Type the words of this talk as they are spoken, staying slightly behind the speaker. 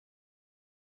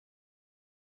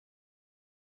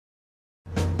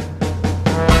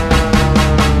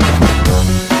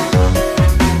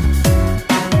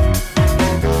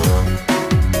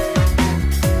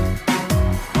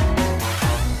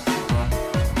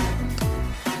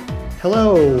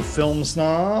Hello, film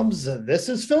snobs. This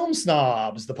is Film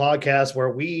Snobs, the podcast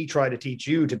where we try to teach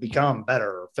you to become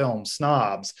better film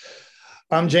snobs.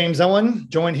 I'm James Owen,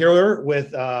 joined here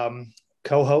with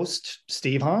co-host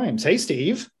Steve Himes. Hey,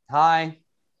 Steve. Hi.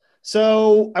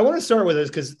 So I want to start with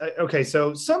this because,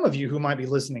 so some of you who might be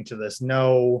listening to this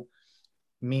know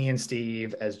me and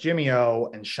Steve as Jimmy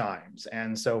O and Shimes.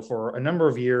 And so for a number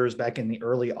of years back in the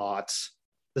early aughts,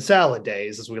 the salad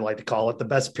days, as we like to call it, the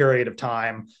best period of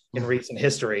time in recent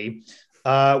history,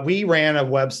 we ran a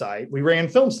website. We ran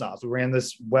Film Snobs. We ran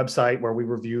this website where we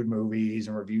reviewed movies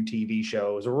and reviewed TV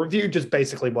shows, or reviewed just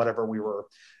basically whatever we were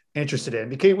interested in.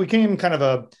 We became like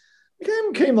a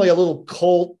little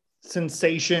cult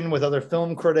sensation with other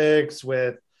film critics,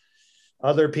 with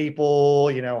other people.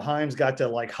 You know, Himes got to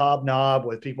like hobnob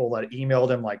with people that emailed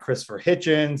him, like Christopher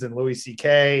Hitchens and Louis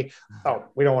C.K. Oh,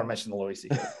 we don't want to mention the Louis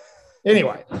C.K.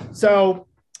 Anyway, so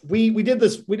we did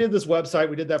this website.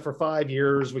 We did that for 5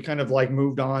 years. We kind of like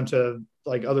moved on to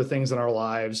like other things in our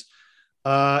lives.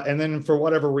 And then for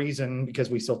whatever reason, because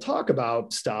we still talk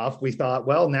about stuff, we thought,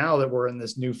 well, now that we're in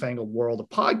this newfangled world of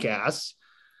podcasts,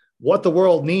 what the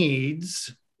world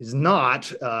needs is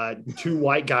not two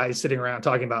white guys sitting around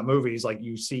talking about movies like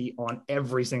you see on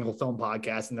every single film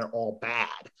podcast, and they're all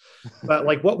bad. But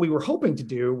like what we were hoping to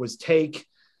do was take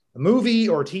a movie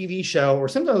or TV show or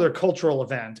some other cultural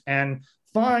event and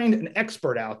find an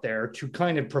expert out there to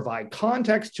kind of provide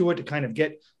context to it, to kind of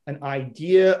get an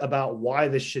idea about why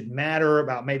this should matter,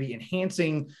 about maybe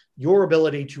enhancing your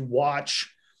ability to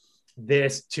watch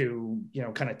this, to, you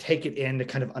know, kind of take it in, to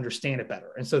kind of understand it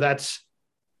better. And so that's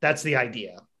the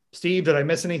idea. Steve, did I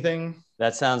miss anything?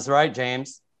 That sounds right,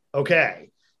 James. Okay.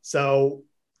 So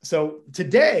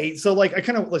today, here's what we're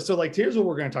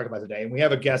going to talk about today. And we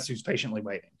have a guest who's patiently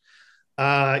waiting.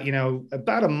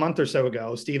 About a month or so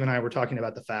ago, Steve and I were talking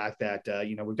about the fact that,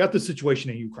 we've got the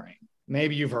situation in Ukraine.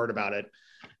 Maybe you've heard about it.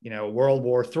 World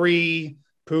War III,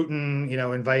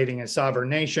 Putin, invading a sovereign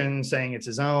nation, saying it's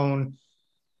his own,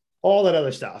 all that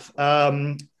other stuff.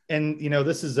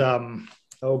 This is,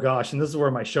 oh gosh, and this is where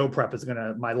my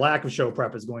lack of show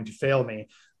prep is going to fail me.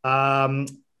 Volodymyr,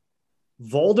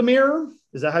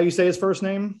 is that how you say his first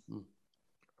name?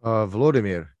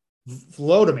 Volodymyr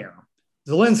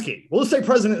Zelenskyy. We'll just say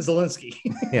President Zelenskyy.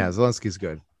 Yeah, Zelensky's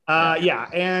good.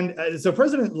 So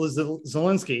President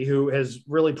Zelenskyy, who has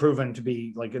really proven to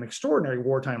be like an extraordinary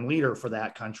wartime leader for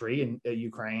that country in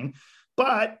Ukraine.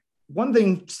 But one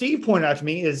thing Steve pointed out to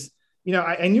me is,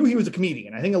 I knew he was a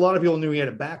comedian. I think a lot of people knew he had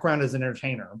a background as an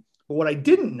entertainer. But what I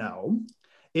didn't know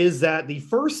is that the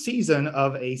first season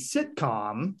of a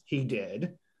sitcom he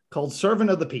did called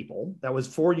Servant of the People, that was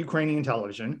for Ukrainian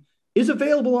television, is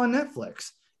available on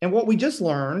Netflix. And what we just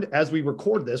learned as we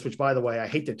record this, which, by the way, I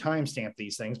hate to timestamp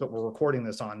these things, but we're recording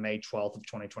this on May 12th of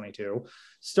 2022,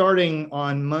 starting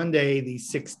on Monday, the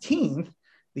 16th,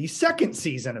 the second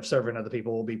season of Servant of the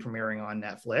People will be premiering on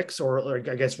Netflix, or I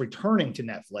guess returning to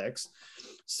Netflix.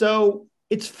 So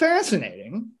it's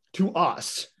fascinating to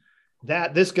us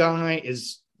that this guy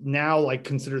is now like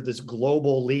considered this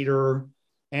global leader.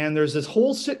 And there's this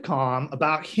whole sitcom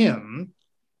about him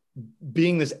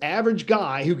being this average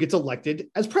guy who gets elected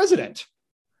as president,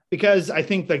 because I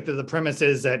think like the premise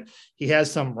is that he has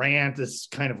some this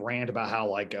kind of rant about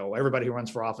how everybody who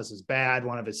runs for office is bad.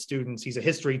 One of his students, he's a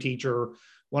history teacher,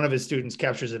 one of his students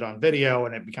captures it on video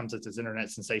and it becomes this internet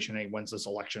sensation. And he wins this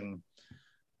election,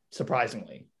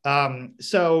 surprisingly. And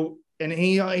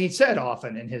he said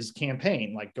often in his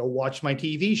campaign, like, go watch my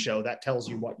TV show. That tells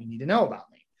you what you need to know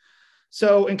about me.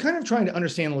 So in kind of trying to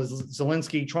understand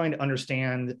Zelenskyy, trying to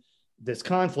understand this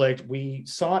conflict, we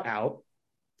sought out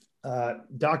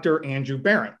Dr. Andrew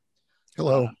Behrendt.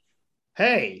 Hello.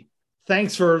 Hey,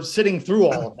 thanks for sitting through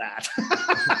all of that.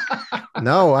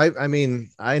 No, I mean,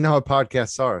 I know how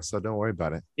podcasts are, so don't worry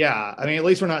about it. Yeah. I mean, at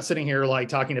least we're not sitting here like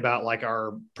talking about like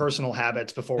our personal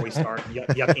habits before we start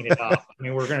yucking it up. I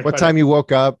mean, we're going to what time you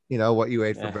woke up, what you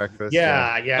ate for breakfast.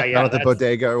 Yeah. Down at the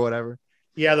bodega or whatever.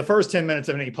 Yeah, the first 10 minutes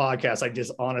of any podcast, I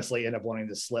just honestly end up wanting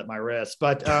to slit my wrist.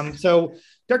 But so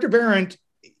Dr. Behrendt,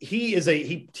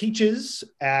 he teaches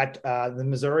at the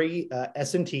Missouri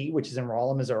S&T, which is in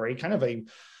Rolla, Missouri, kind of a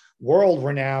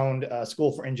world-renowned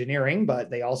school for engineering. But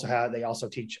they also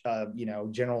teach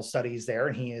general studies there,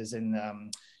 and he is in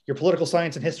your political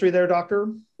science and history there,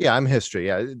 Doctor. Yeah, I'm history.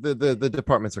 Yeah, the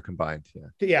departments are combined.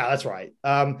 Yeah, that's right.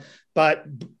 But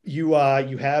you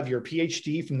have your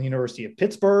PhD from the University of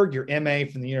Pittsburgh, your MA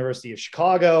from the University of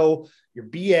Chicago, your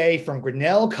BA from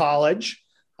Grinnell College.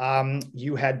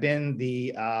 You had been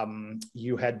the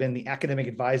academic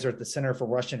advisor at the Center for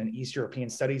Russian and East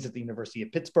European Studies at the University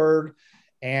of Pittsburgh,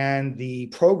 and the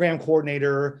program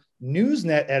coordinator,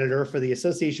 Newsnet editor for the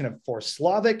Association for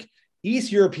Slavic,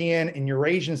 East European, and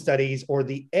Eurasian Studies, or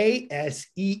the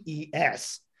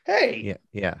ASEES. Hey,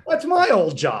 yeah. That's my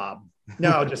old job.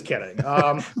 No, just kidding.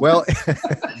 Well,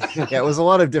 yeah, it was a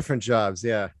lot of different jobs.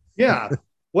 Yeah. Yeah.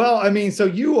 Well, I mean, so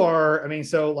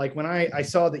like when I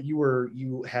saw that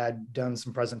you had done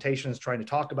some presentations trying to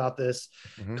talk about this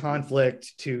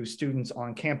conflict to students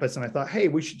on campus, and I thought, hey,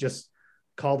 we should just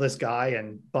call this guy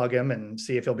and bug him and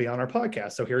see if he'll be on our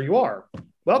podcast. So here you are.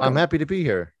 Welcome. I'm happy to be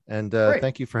here, and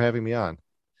thank you for having me on.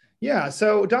 Yeah.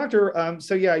 So, Doctor,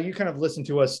 you kind of listened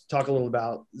to us talk a little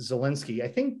about Zelenskyy. I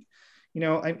think,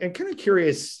 I'm kind of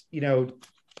curious, kind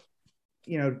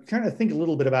of think a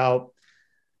little bit about,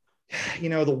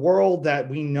 the world that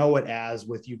we know it as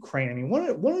with Ukraine. I mean,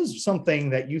 what is something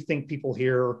that you think people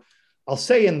here, I'll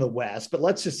say in the West, but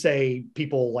let's just say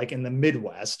people like in the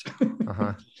Midwest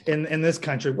in this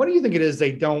country, what do you think it is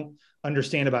they don't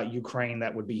understand about Ukraine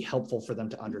that would be helpful for them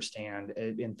to understand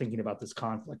in thinking about this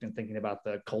conflict and thinking about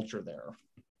the culture there?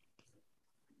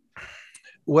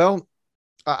 Well,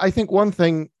 I think one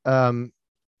thing that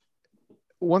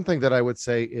I would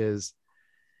say is,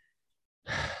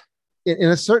 in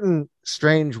a certain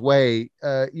strange way,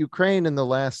 Ukraine in the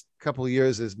last couple of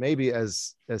years is maybe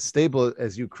as stable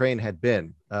as Ukraine had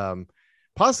been,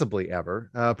 possibly ever,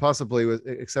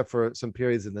 except for some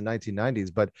periods in the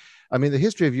 1990s. But I mean, the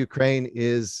history of Ukraine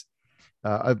is,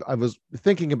 I was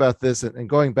thinking about this and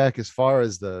going back as far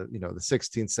as the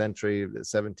 16th century, the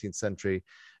 17th century,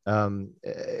 and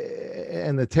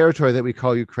the territory that we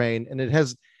call Ukraine. And it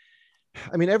has,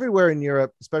 I mean, everywhere in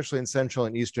Europe, especially in Central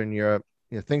and Eastern Europe,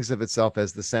 thinks of itself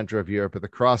as the center of Europe, or the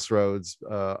crossroads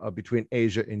between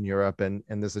Asia and Europe. And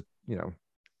there's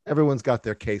everyone's got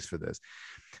their case for this.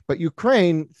 But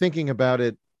Ukraine, thinking about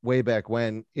it way back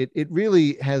when, it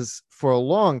really has for a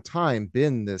long time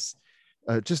been this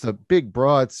just a big,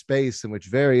 broad space in which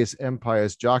various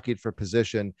empires jockeyed for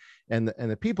position. And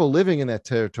the people living in that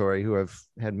territory, who have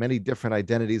had many different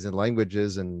identities and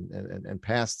languages and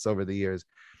pasts over the years,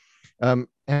 have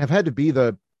had to be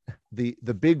the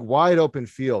big wide open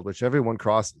field which everyone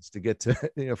crosses to get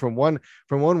to from one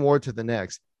war to the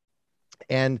next.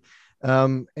 And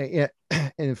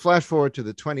flash forward to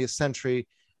the 20th century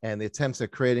and the attempts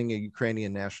at creating a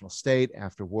Ukrainian national state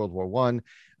after World War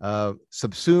I,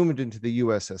 subsumed into the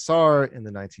USSR in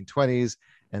the 1920s,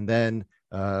 and then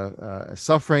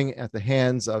suffering at the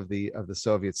hands of the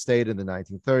Soviet state in the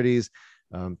 1930s,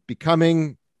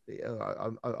 becoming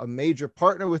a major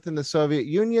partner within the Soviet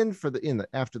Union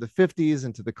after the 50s,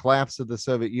 into the collapse of the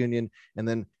Soviet Union, and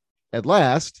then at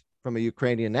last, from a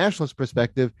Ukrainian nationalist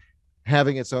perspective,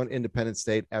 having its own independent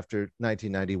state after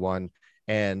 1991,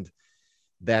 and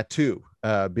that too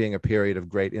being a period of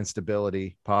great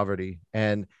instability, poverty.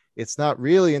 And it's not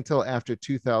really until after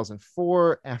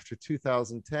 2004, after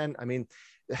 2010, I mean,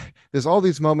 there's all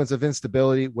these moments of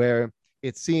instability where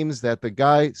it seems that the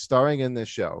guy starring in this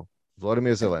show,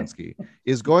 Volodymyr Zelenskyy,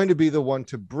 is going to be the one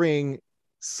to bring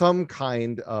some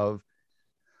kind of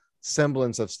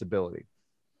semblance of stability.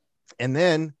 And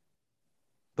then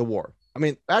the war. I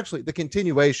mean, actually, the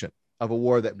continuation of a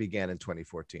war that began in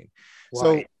 2014.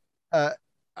 Right. So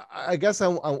I guess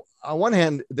on one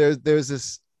hand, there's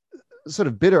this sort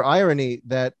of bitter irony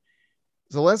that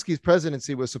Zelensky's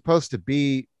presidency was supposed to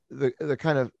be the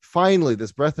kind of finally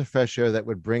this breath of fresh air that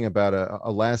would bring about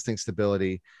a lasting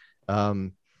stability.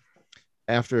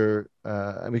 After,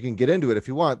 and we can get into it if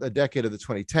you want, a decade of the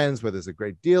 2010s where there's a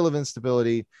great deal of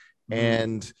instability,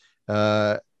 and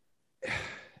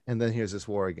then here's this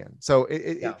war again. So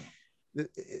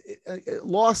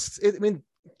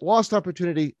lost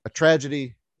opportunity, a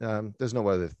tragedy. There's no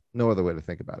other way to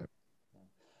think about it.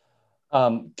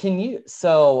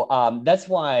 That's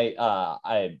why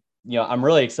I'm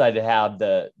really excited to have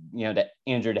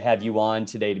Andrew, to have you on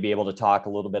today to be able to talk a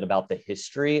little bit about the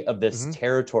history of this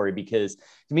territory, because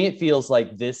to me, it feels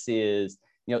like this is,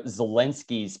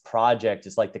 Zelensky's project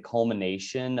is like the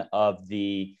culmination of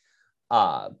the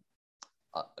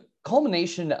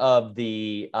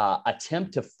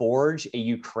attempt to forge a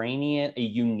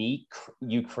unique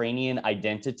Ukrainian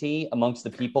identity amongst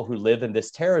the people who live in this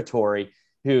territory,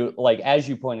 who, like, as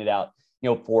you pointed out,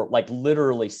 for like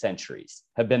literally centuries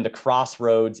have been the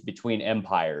crossroads between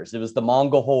empires. It was the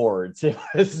Mongol hordes. It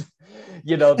was,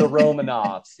 the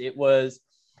Romanovs. It was,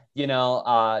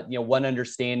 one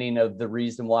understanding of the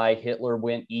reason why Hitler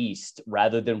went east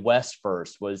rather than west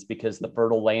first was because the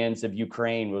fertile lands of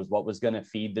Ukraine was what was going to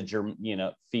feed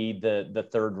the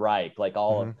Third Reich, like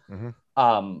all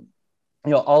of,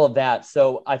 all of that.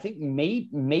 So I think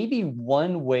maybe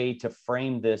one way to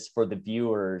frame this for the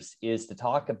viewers is to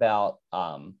talk about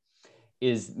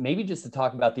is maybe just to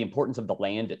talk about the importance of the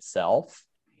land itself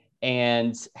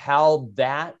and how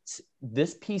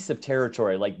this piece of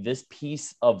territory, like this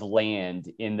piece of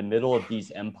land in the middle of these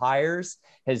empires,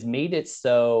 has made it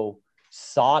so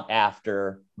sought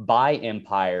after by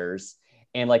empires,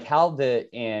 and like how the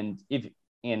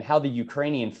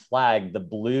Ukrainian flag, the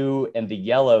blue and the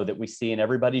yellow that we see in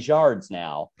everybody's yards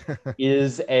now,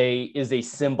 is a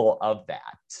symbol of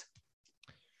that.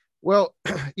 Well,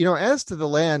 as to the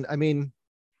land, I mean,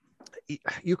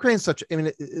 Ukraine's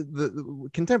the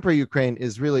contemporary Ukraine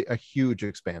is really a huge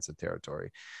expanse of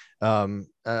territory. I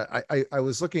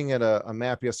was looking at a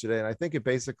map yesterday, and I think it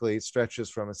basically stretches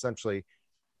from essentially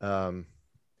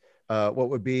what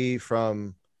would be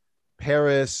from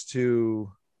Paris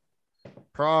to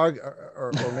Prague,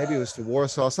 or maybe it was to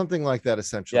Warsaw, something like that,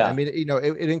 essentially. Yeah. I mean,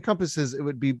 it encompasses, it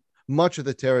would be much of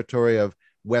the territory of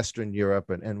Western Europe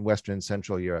and Western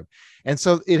Central Europe. And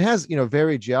so it has,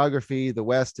 varied geography. The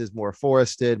West is more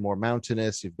forested, more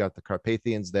mountainous. You've got the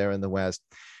Carpathians there in the West,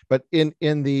 but in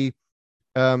the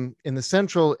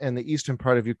central and the eastern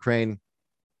part of Ukraine,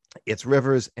 it's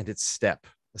rivers and it's steppe,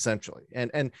 essentially.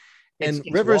 And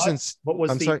rivers and what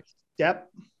was the steppe?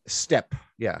 Steppe,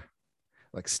 yeah,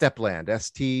 like steppe land,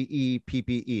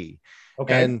 STEPPE.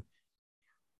 Okay. And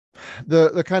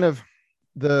the kind of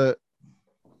the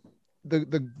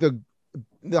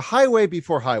highway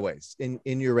before highways in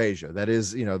Eurasia, that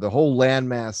is, the whole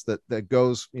landmass that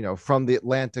goes, from the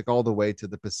Atlantic all the way to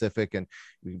the Pacific, and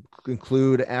we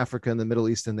include Africa and the Middle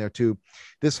East in there too.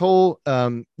 This whole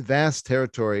vast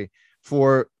territory,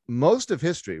 for most of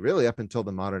history, really up until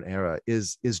the modern era,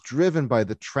 is driven by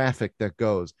the traffic that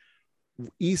goes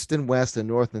east and west and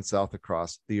north and south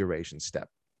across the Eurasian steppe.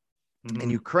 Mm-hmm.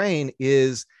 And Ukraine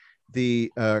is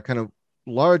the kind of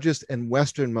largest and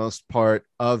westernmost part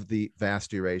of the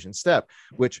vast Eurasian steppe,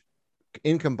 which,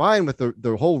 in combined with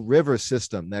the whole river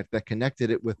system that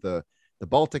connected it with the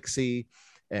Baltic Sea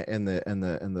and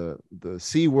the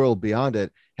sea world beyond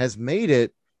it, has made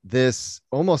it this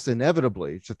almost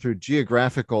inevitably, through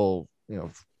geographical,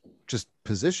 just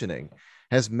positioning,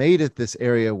 has made it this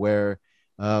area where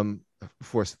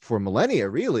for millennia,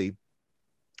 really,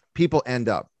 people end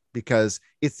up, because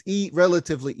it's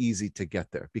relatively easy to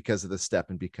get there because of the steppe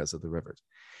and because of the rivers.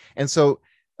 And so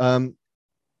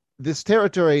this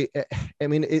territory, I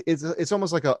mean, it's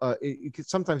almost like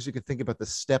sometimes you could think about the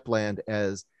steppe land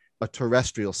as a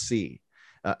terrestrial sea.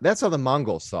 That's how the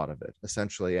Mongols thought of it,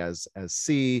 essentially, as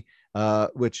sea,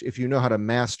 which, if you know how to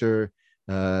master,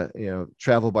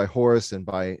 travel by horse and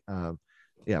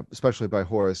especially by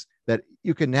horse, that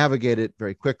you can navigate it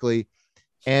very quickly.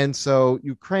 And so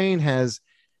Ukraine has,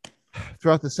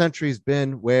 throughout the centuries,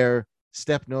 been where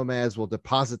steppe nomads will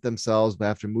deposit themselves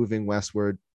after moving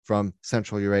westward from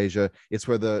Central Eurasia. It's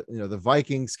where the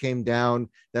Vikings came down.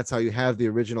 That's how you have the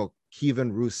original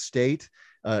Kievan Rus state.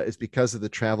 It's because of the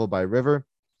travel by river,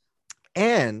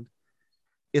 and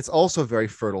it's also very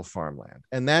fertile farmland.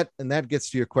 And that gets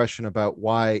to your question about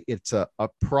why it's a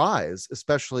prize,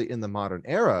 especially in the modern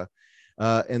era,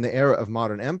 in the era of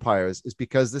modern empires, is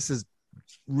because this is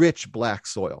rich black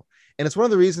soil. And it's one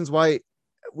of the reasons why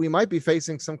we might be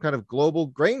facing some kind of global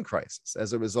grain crisis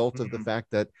as a result of the fact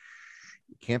that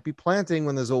you can't be planting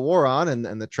when there's a war on,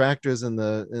 and the tractors and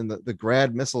the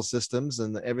Grad missile systems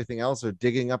and everything else are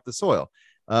digging up the soil.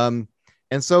 And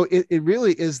so it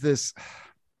really is this.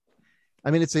 I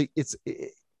mean, it's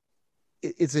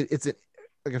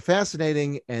like a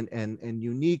fascinating and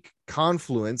unique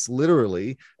confluence,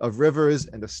 literally, of rivers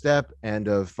and of steppe and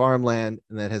of farmland,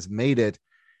 and that has made it,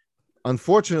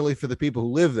 unfortunately for the people who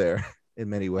live there, in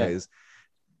many ways,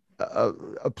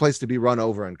 a place to be run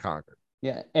over and conquered.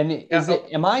 Yeah. And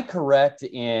am I correct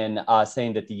in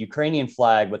saying that the Ukrainian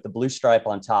flag with the blue stripe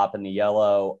on top and the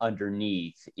yellow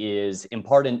underneath is in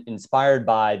part inspired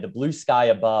by the blue sky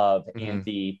above and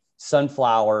the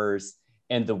sunflowers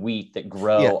and the wheat that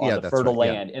grow on the fertile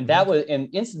land? And that was, and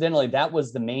incidentally, that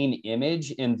was the main image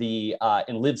in the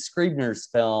in Liv Scribner's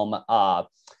film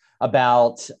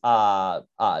about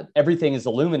Everything is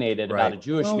Illuminated, about a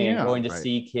Jewish man going to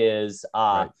seek his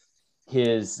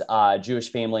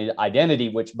Jewish family identity,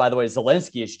 which, by the way,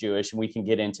 Zelenskyy is Jewish, and we can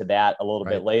get into that a little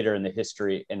bit later in the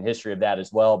history of that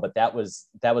as well. But that was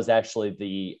actually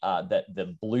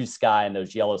the blue sky and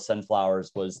those yellow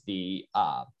sunflowers was the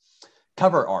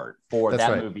cover art for That's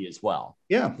that right. movie as well.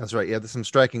 Yeah, That's right. Yeah, there's some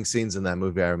striking scenes in that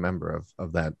movie I remember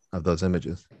of those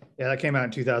images. yeah, that came out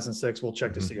in 2006. We'll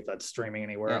check to Mhm. see if that's streaming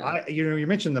anywhere. Yeah. You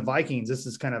mentioned the Vikings. This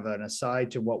is kind of an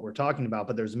aside to what we're talking about,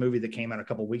 but there's a movie that came out a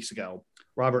couple weeks ago.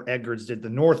 Robert Eggers did The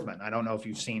Northman. I don't know if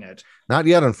you've seen it. Not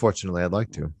yet, unfortunately. I'd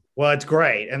like to. Well, it's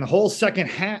great, and the whole second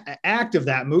act of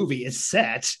that movie is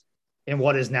set in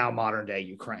what is now modern day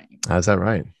Ukraine. Is that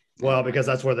right? Well, because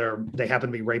that's where they happen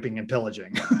to be raping and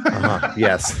pillaging.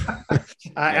 Yes.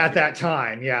 At that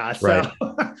time, yeah. So, Right.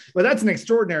 but that's an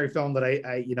extraordinary film that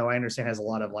I understand has a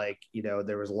lot of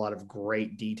there was a lot of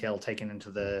great detail taken into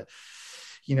the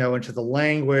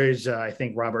language. I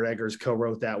think Robert Eggers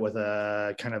co-wrote that with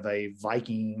a kind of a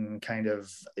Viking kind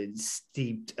of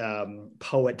steeped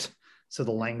poet. So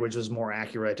the language was more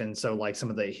accurate. And so like some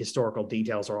of the historical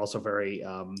details are also very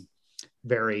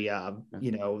very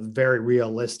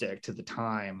realistic to the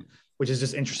time, which is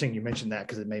just interesting. You mentioned that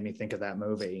because it made me think of that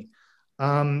movie.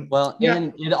 And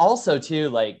it also too,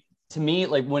 like, to me,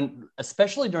 like when,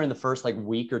 especially during the first like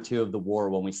week or two of the war,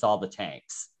 when we saw the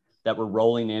tanks that were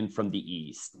rolling in from the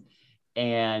east,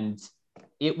 and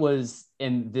it was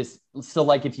in this. So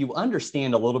like, if you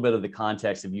understand a little bit of the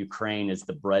context of Ukraine as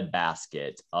the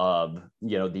breadbasket of,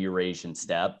 the Eurasian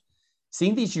steppe,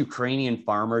 seeing these Ukrainian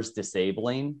farmers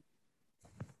disabling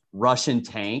Russian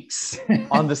tanks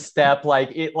on the steppe,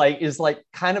 is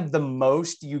kind of the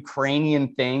most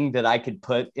Ukrainian thing that I could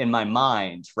put in my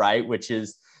mind, right? Which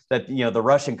is that, the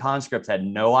Russian conscripts had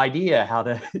no idea how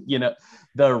to,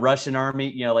 the Russian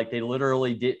army, they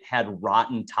literally had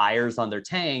rotten tires on their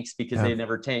tanks because they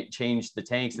never changed the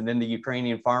tanks. And then the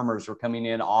Ukrainian farmers were coming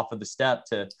in off of the steppe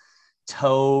to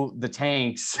tow the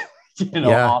tanks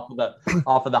off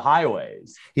of the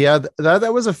highways. Yeah,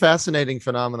 that was a fascinating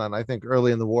phenomenon, I think,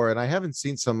 early in the war, and I haven't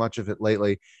seen so much of it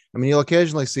lately. I mean, you'll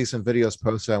occasionally see some videos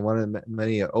posted on one of the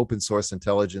many open source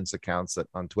intelligence accounts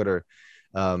on Twitter,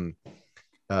 and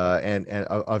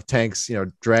of tanks,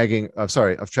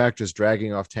 of tractors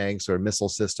dragging off tanks or missile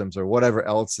systems or whatever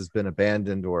else has been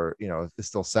abandoned or is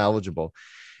still salvageable,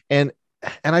 and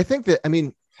I think that, I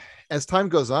mean, as time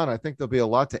goes on, I think there'll be a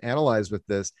lot to analyze with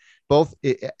this, both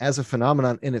as a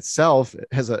phenomenon in itself,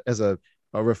 as a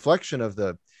reflection of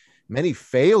the many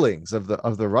failings of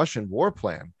the Russian war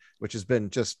plan, which has been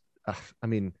just,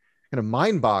 kind of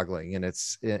mind-boggling in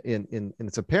its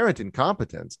apparent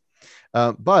incompetence,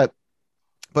 but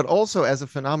also as a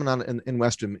phenomenon in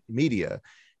Western media,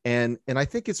 and I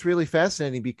think it's really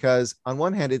fascinating because on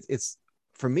one hand, it's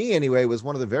for me anyway, was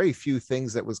one of the very few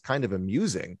things that was kind of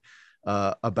amusing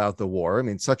about the war. I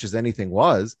mean, such as anything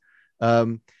was.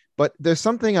 But there's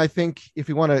something, I think, if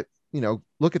you want to,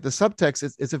 look at the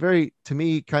subtext, it's a very, to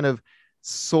me, kind of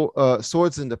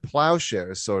swords into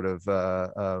plowshares sort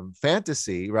of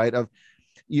fantasy, right? Of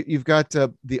you've got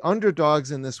the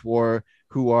underdogs in this war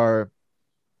who are,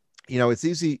 it's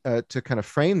easy to kind of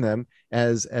frame them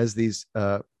as these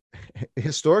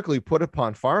historically put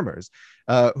upon farmers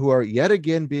who are yet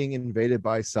again being invaded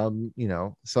by some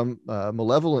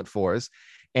malevolent force,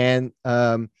 and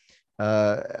are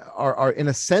in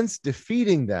a sense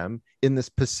defeating them in this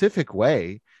pacific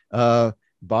way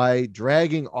by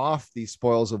dragging off these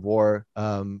spoils of war,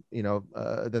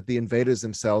 that the invaders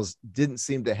themselves didn't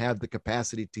seem to have the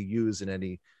capacity to use in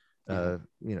any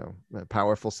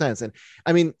powerful sense. And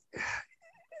I mean,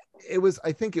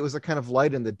 I think it was a kind of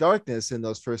light in the darkness in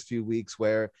those first few weeks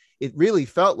where it really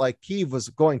felt like Kyiv was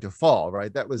going to fall,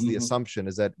 right? That was the assumption,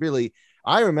 is that really,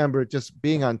 I remember just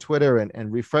being on Twitter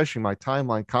and refreshing my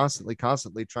timeline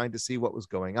constantly trying to see what was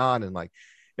going on. And like,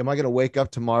 am I going to wake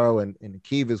up tomorrow and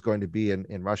Kyiv is going to be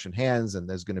in Russian hands, and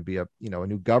there's going to be a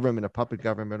new government, a puppet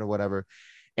government or whatever.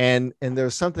 And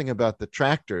there's something about the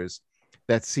tractors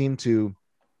that seemed to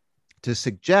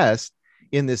suggest,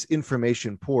 in this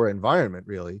information poor environment,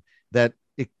 really, that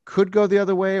it could go the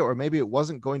other way, or maybe it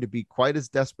wasn't going to be quite as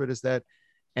desperate as that.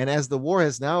 And as the war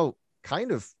has now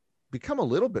kind of become a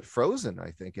little bit frozen,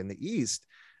 I think, in the East,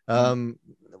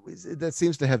 that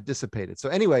seems to have dissipated. So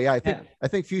anyway, I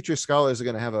think future scholars are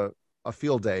going to have a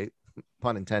field day,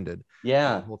 pun intended.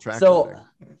 Yeah. We'll track. So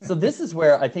this is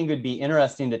where I think it would be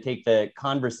interesting to take the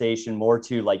conversation more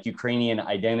to like Ukrainian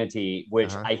identity,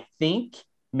 which I think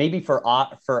maybe for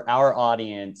our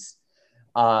audience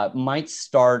might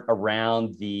start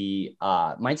around the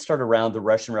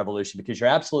Russian Revolution, because you're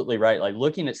absolutely right. Like,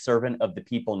 looking at Servant of the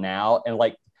People now, and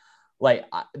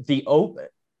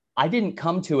I didn't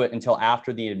come to it until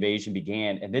after the invasion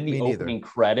began, and then the opening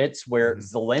credits where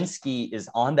Zelenskyy is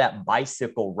on that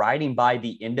bicycle riding by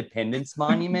the Independence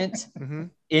Monument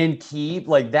in Kyiv,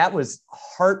 like, that was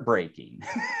heartbreaking,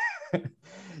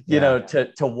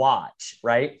 to watch,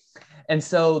 right? And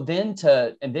so then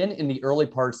in the early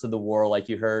parts of the war, like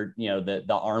you heard,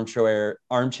 the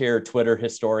armchair Twitter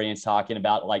historians talking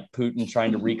about like Putin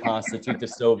trying to reconstitute the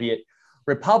Soviet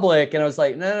Republic. And I was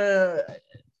like, no.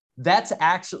 That's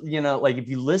actually, like if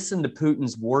you listen to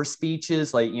Putin's war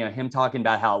speeches, like, him talking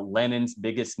about how Lenin's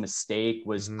biggest mistake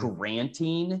was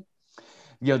granting,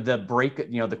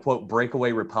 the quote,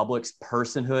 breakaway republics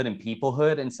personhood and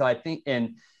peoplehood. And so I think,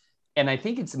 and I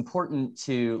think it's important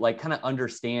to like kind of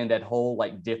understand that whole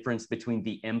like difference between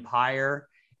the empire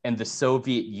and the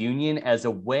Soviet Union as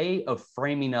a way of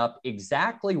framing up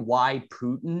exactly why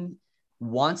Putin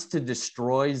wants to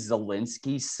destroy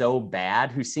Zelenskyy so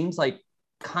bad, who seems like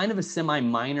kind of a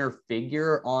semi-minor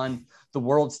figure on the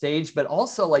world stage, but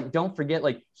also like, don't forget,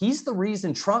 like he's the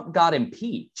reason Trump got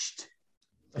impeached.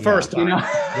 The first time.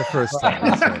 The first time.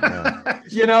 That's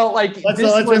right, like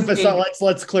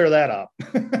let's clear that up.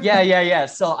 yeah.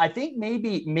 So I think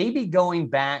maybe going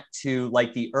back to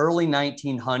like the early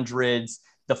 1900s,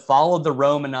 the fall of the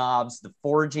Romanovs, the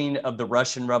forging of the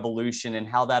Russian Revolution, and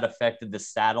how that affected the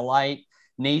satellite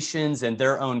nations and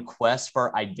their own quest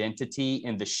for identity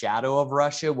in the shadow of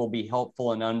Russia will be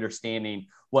helpful in understanding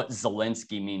what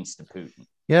Zelenskyy means to Putin.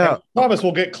 Yeah. I promise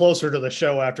we'll get closer to the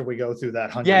show after we go through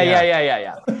that 100.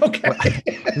 Yeah. Okay.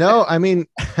 No, I mean,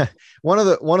 one of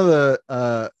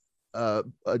the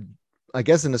I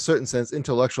guess in a certain sense,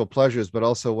 intellectual pleasures, but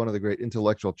also one of the great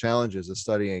intellectual challenges of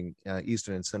studying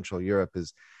Eastern and Central Europe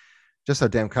is just how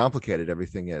damn complicated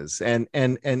everything is. And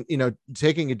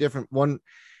taking a different one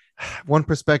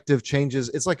perspective changes.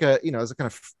 It's like it's a kind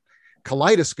of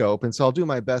kaleidoscope. And so I'll do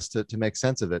my best to make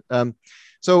sense of it.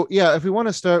 So yeah, if we want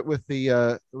to start with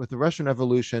the Russian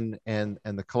Revolution and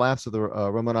the collapse of the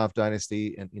Romanov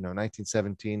dynasty in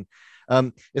 1917,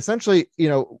 essentially,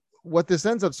 what this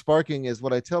ends up sparking is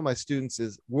what I tell my students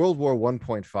is World War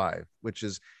 1.5, which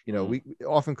is, we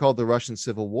often called the Russian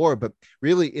Civil War, but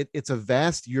really it's a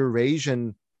vast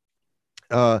Eurasian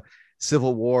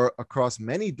civil war across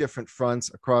many different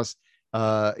fronts, across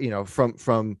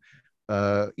from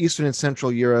Eastern and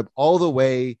Central Europe all the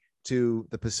way to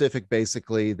the Pacific.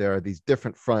 Basically, there are these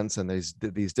different fronts and there's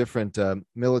these different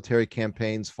military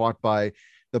campaigns fought by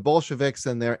the Bolsheviks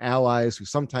and their allies, who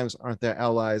sometimes aren't their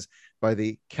allies, by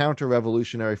the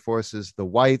counter-revolutionary forces, the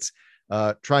Whites,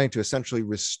 trying to essentially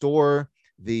restore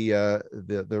the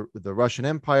Russian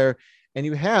Empire. And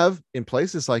you have, in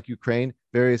places like Ukraine,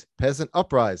 various peasant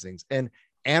uprisings and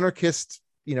anarchist,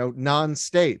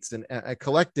 non-states and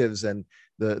collectives, and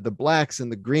the blacks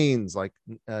and the greens, like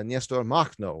Nestor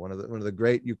Makhno, one of the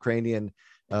great Ukrainian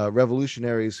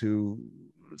revolutionaries, who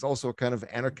is also a kind of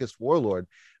anarchist warlord.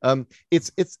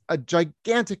 It's a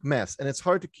gigantic mess, and it's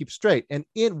hard to keep straight. And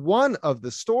in one of the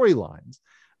storylines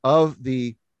of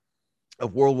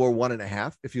World War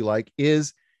 1.5, if you like,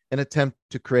 is an attempt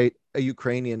to create a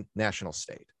Ukrainian national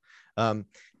state,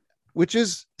 which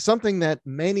is something that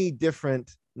many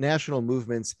different national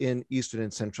movements in Eastern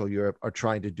and Central Europe are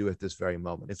trying to do at this very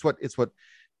moment. It's what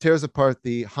tears apart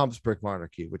the Habsburg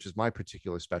monarchy, which is my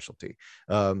particular specialty,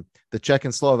 the Czech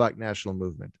and Slovak national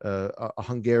movement, a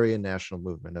Hungarian national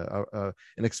movement, an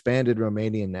expanded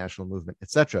Romanian national movement,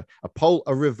 etc.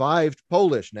 A revived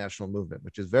Polish national movement,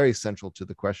 which is very central to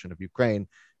the question of Ukraine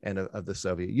and of the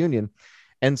Soviet Union.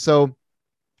 And so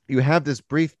you have this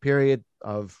brief period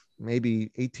of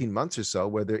maybe 18 months or so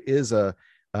where there is a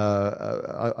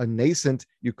nascent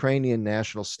Ukrainian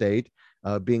national state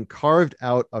being carved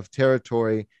out of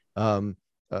territory,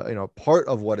 part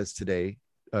of what is today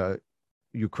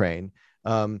Ukraine,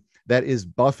 that is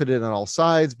buffeted on all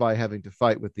sides by having to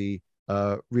fight with the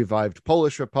revived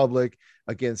Polish Republic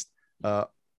against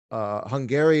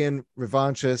Hungarian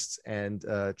revanchists and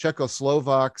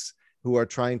Czechoslovaks who are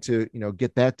trying to,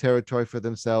 get that territory for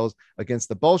themselves, against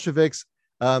the Bolsheviks.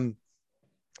 And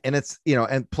it's,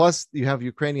 and plus you have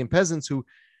Ukrainian peasants who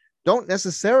don't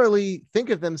necessarily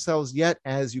think of themselves yet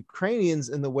as Ukrainians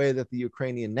in the way that the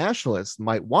Ukrainian nationalists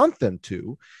might want them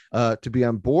to be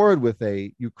on board with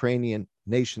a Ukrainian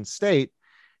nation state.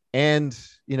 And,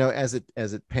 as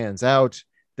it pans out,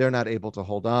 they're not able to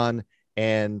hold on.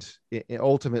 And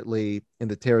ultimately, in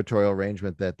the territorial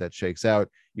arrangement that shakes out,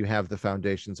 you have the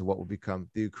foundations of what will become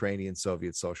the Ukrainian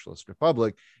Soviet Socialist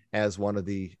Republic as one of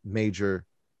the major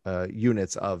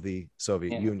units of the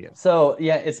Soviet Union. So,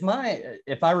 it's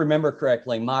if I remember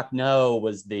correctly, Makhno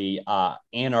was the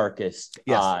anarchist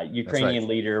Ukrainian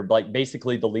leader, like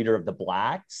basically the leader of the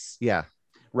blacks. Yeah.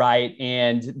 Right.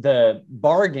 And the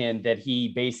bargain that he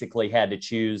basically had to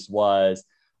choose was,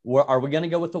 are we going to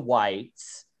go with the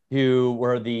whites, who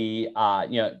were the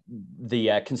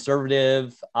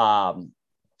conservative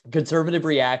conservative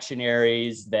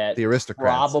reactionaries that the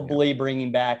aristocrats, probably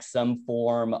bringing back some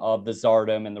form of the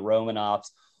Tsardom and the Romanovs,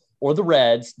 or the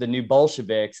Reds, the new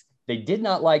Bolsheviks. They did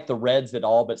not like the Reds at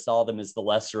all, but saw them as the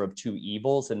lesser of two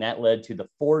evils. And that led to the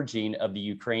forging of the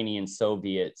Ukrainian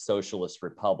Soviet Socialist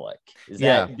Republic.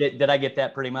 Did I get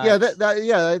that pretty much?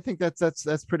 Yeah, I think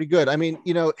that's pretty good. I mean,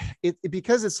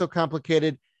 because it's so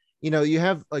complicated, you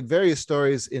have like various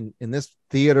stories in this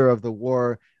theater of the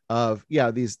war of,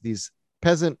 these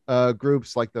peasant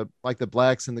groups like the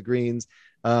blacks and the greens,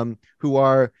 who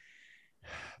are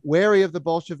wary of the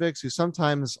Bolsheviks, who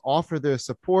sometimes offer their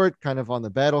support kind of on the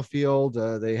battlefield.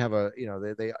 They have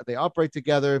they operate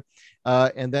together,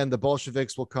 and then the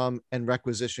Bolsheviks will come and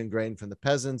requisition grain from the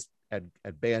peasants at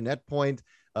bayonet point,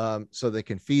 so they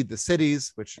can feed the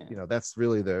cities, which that's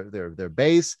really their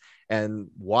base. And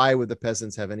why would the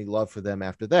peasants have any love for them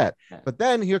after that? But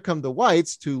then here come the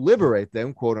whites to liberate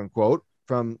them, quote unquote,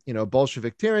 from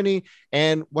Bolshevik tyranny.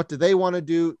 And what do they want to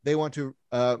do? They want to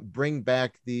bring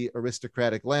back the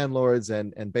aristocratic landlords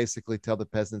and basically tell the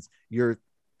peasants, you're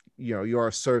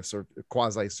serfs or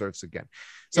quasi serfs again.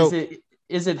 So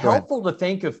is it helpful to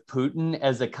think of Putin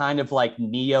as a kind of like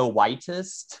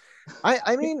neo-whitist?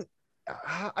 I mean,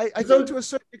 I think to a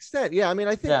certain extent, yeah. I mean,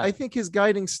 I think his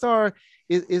guiding star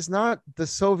is not the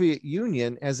Soviet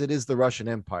Union as it is the Russian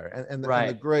Empire and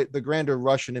the grander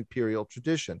Russian imperial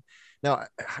tradition. Now,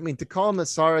 I mean, to call him a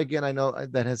Tsar again, I know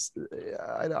that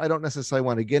I don't necessarily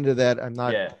want to get into that. I'm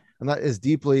not as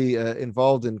deeply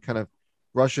involved in kind of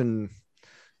Russian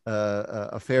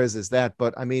affairs as that.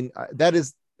 But I mean, that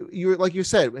is, like you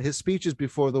said, his speeches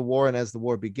before the war and as the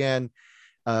war began,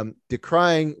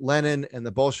 decrying Lenin and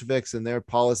the Bolsheviks and their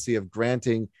policy of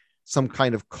granting some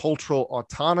kind of cultural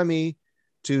autonomy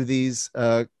to these,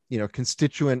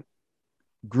 constituent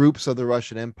groups of the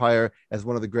Russian Empire as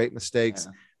one of the great mistakes.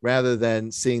 Rather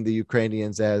than seeing the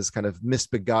Ukrainians as kind of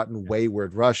misbegotten,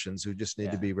 wayward Russians who just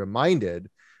need to be reminded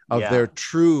of their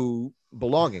true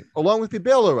belonging, along with the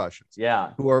Belarusians,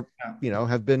 who are,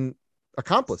 have been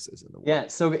accomplices in the war. Yeah.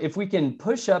 So if we can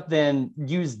push up, then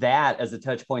use that as a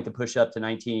touch point to push up to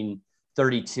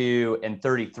 1932 and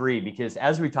 33, because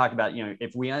as we talk about,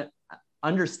 if we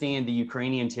understand the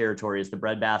Ukrainian territory as the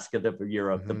breadbasket of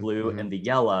Europe, the blue and the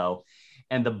yellow.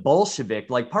 And the Bolshevik,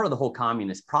 like part of the whole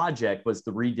communist project was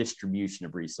the redistribution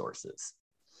of resources.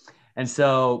 And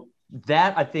so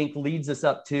that, I think, leads us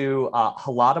up to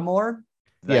Holodomor.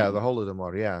 The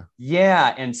Holodomor, yeah.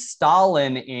 Yeah, and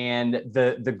Stalin and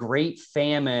the Great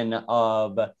Famine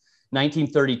of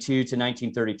 1932 to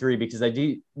 1933, because I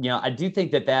do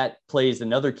think that plays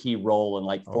another key role in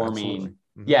like forming.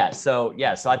 So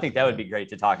I think that would be great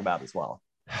to talk about as well.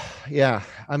 Yeah,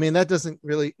 I mean, that doesn't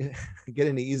really get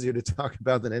any easier to talk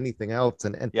about than anything else,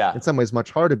 and in some ways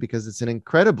much harder because it's an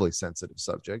incredibly sensitive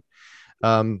subject.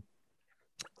 With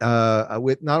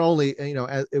not only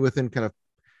within kind of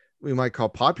we might call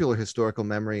popular historical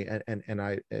memory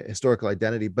and historical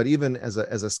identity, but even as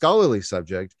a scholarly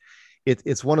subject,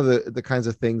 it's one of the kinds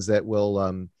of things that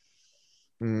will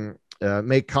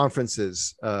make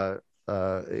conferences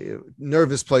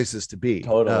nervous places to be.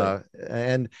 Totally.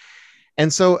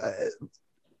 And so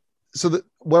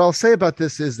what I'll say about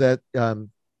this is that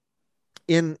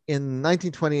in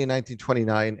 1920 and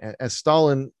 1929, as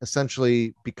Stalin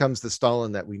essentially becomes the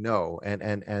Stalin that we know, and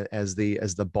as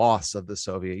the boss of the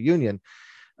Soviet Union,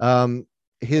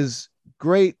 his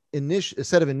great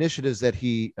set of initiatives that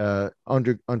he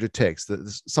undertakes,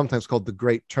 sometimes called the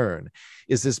Great Turn,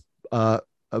 is this a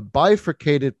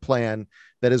bifurcated plan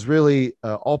that is really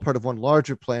all part of one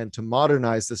larger plan to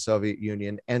modernize the Soviet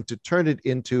Union and to turn it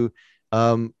into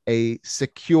a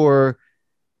secure,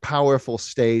 powerful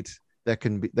state that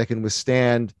can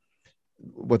withstand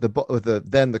what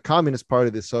the Communist Party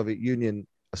of the Soviet Union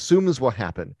assumes will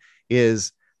happen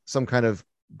is some kind of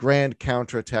grand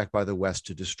counterattack by the West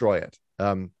to destroy it.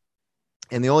 And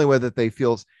the only way that they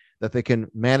feel that they can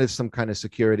manage some kind of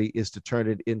security is to turn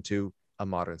it into a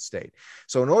modern state.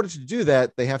 So in order to do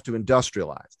that, they have to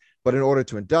industrialize. But in order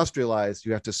to industrialize,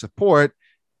 you have to support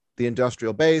the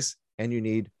industrial base, and you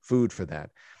need food for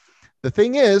that. The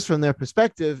thing is, from their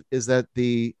perspective, is that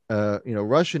the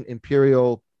Russian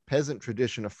imperial peasant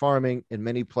tradition of farming in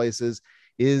many places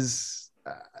is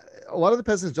a lot of the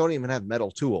peasants don't even have metal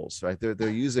tools, right? They're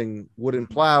using wooden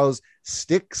plows,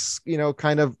 sticks,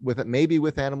 kind of maybe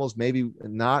with animals, maybe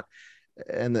not.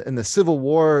 And the Civil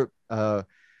War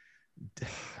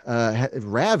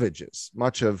ravages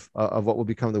much of what will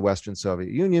become the Western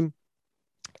Soviet Union.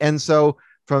 And so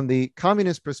from the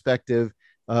communist perspective,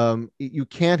 you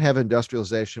can't have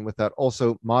industrialization without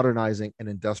also modernizing and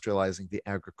industrializing the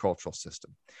agricultural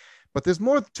system. But there's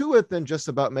more to it than just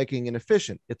about making it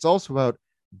efficient. It's also about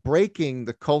breaking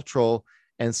the cultural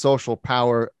and social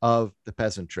power of the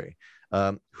peasantry,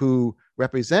 who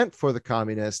represent for the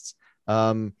communists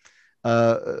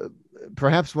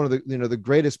perhaps one of the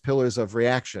greatest pillars of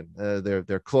reaction.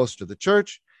 They're close to the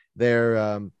church.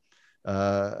 They're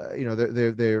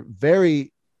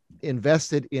very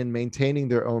invested in maintaining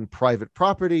their own private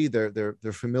property, their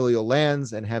familial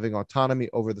lands, and having autonomy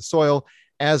over the soil,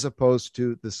 as opposed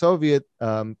to the Soviet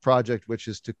project, which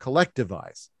is to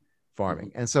collectivize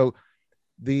farming. And so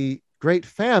the Great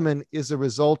Famine is a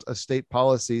result of state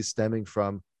policies stemming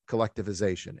from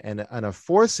collectivization and of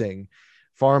forcing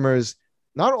farmers,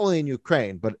 not only in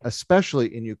Ukraine, but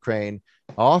especially in Ukraine,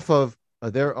 off of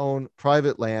their own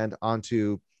private land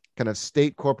onto kind of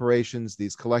state corporations,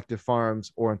 these collective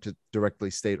farms, or into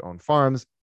directly state-owned farms,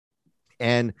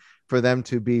 and for them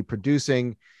to be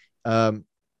producing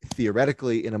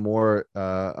theoretically in a more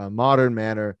modern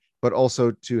manner, but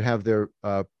also to have their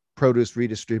produce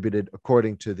redistributed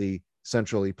according to the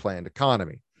centrally planned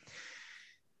economy.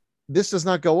 This does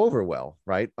not go over well,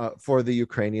 right, for the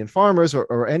Ukrainian farmers or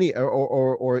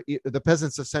the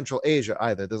peasants of Central Asia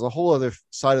either. There's a whole other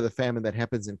side of the famine that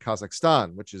happens in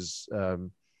Kazakhstan, which is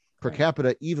per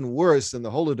capita even worse than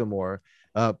the Holodomor,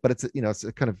 but it's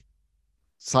a kind of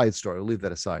side story. We'll leave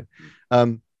that aside.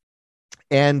 And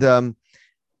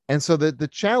so the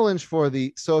challenge for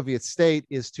the Soviet state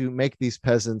is to make these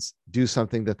peasants do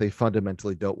something that they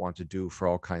fundamentally don't want to do for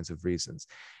all kinds of reasons.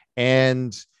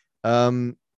 And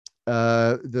the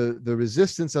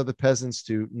resistance of the peasants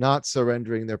to not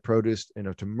surrendering their produce,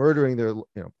 to murdering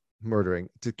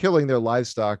to killing their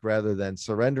livestock rather than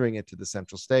surrendering it to the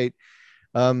central state,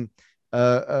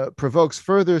 provokes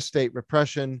further state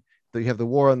repression. You have the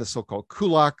war on the so-called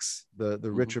kulaks,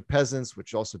 the richer peasants,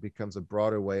 which also becomes a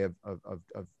broader way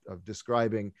of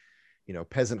describing,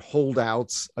 peasant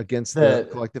holdouts against the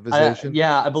collectivization.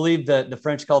 I believe the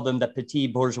French called them the petit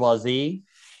bourgeoisie.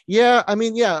 Yeah,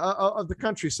 of the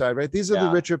countryside, right? These are the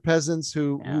richer peasants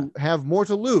who have more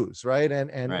to lose, right?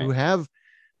 And right. who have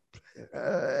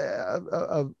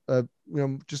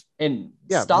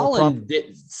Stalin,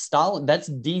 that's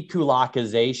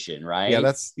dekulakization, right?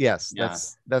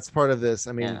 That's part of this.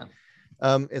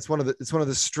 It's one of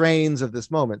the strains of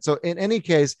this moment. So in any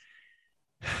case,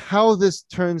 how this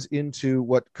turns into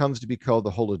what comes to be called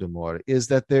the Holodomor is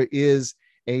that there is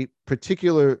a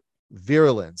particular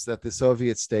virulence that the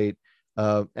Soviet state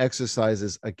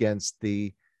exercises against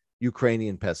the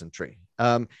Ukrainian peasantry.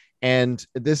 And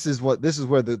this is where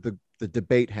the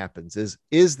debate happens is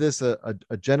this a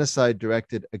genocide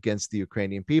directed against the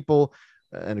Ukrainian people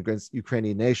and against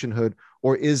Ukrainian nationhood,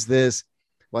 or is this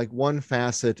like one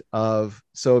facet of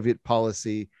Soviet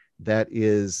policy that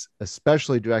is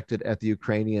especially directed at the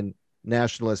Ukrainian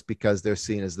nationalists because they're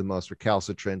seen as the most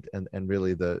recalcitrant and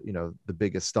really the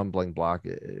biggest stumbling block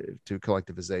to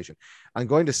collectivization? I'm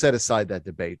going to set aside that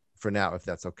debate for now, if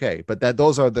that's okay, but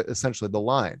those are essentially the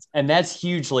lines, and that's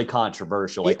hugely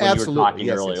controversial. Like when you were talking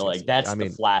earlier, that's the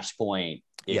flashpoint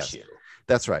issue. Yes,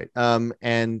 that's right. But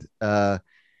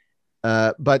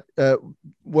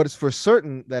what is for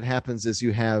certain that happens is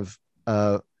you have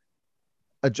a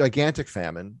gigantic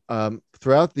famine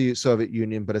throughout the Soviet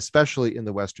Union, but especially in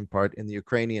the western part, in the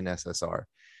Ukrainian SSR,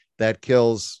 that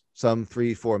kills some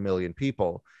 3-4 million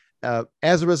people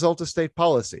as a result of state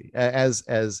policy,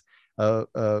 as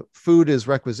food is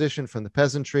requisitioned from the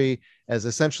peasantry, as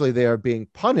essentially they are being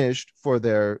punished for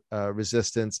their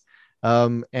resistance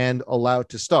and allowed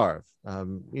to starve.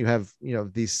 You have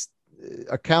these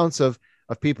accounts of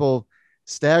people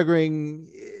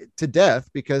staggering to death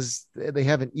because they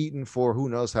haven't eaten for who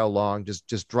knows how long,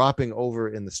 just dropping over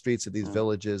in the streets of these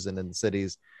villages and in the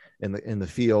cities, in the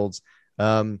fields.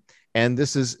 And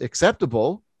this is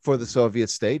acceptable for the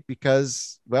Soviet state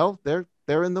because, well, they're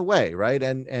in the way, right?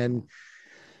 And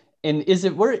is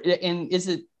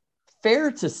it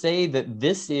fair to say that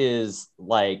this is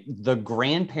like the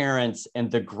grandparents and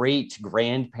the great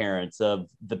grandparents of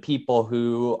the people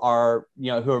who are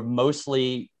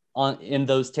mostly on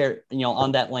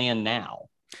that land now?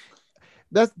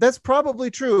 That's probably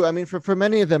true. For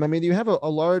many of them, you have a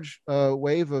large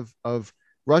wave of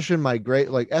Russian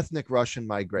ethnic Russian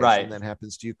migration that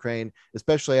happens to Ukraine,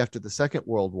 especially after the Second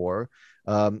World War,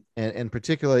 and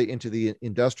particularly into the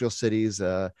industrial cities.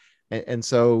 And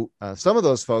so some of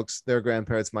those folks, their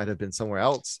grandparents might have been somewhere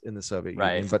else in the Soviet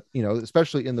Union, but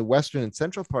especially in the western and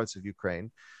central parts of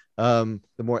Ukraine, the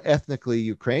more ethnically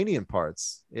Ukrainian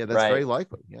parts, that's very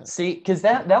likely. Yeah. See, because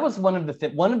that was one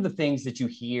of the things that you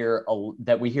hear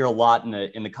that we hear a lot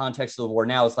in the context of the war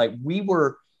now is like we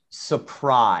were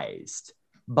surprised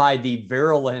by the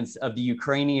virulence of the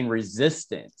Ukrainian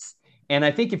resistance. And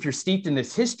I think if you're steeped in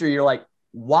this history, you're like,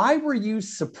 why were you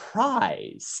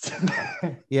surprised?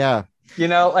 Yeah. You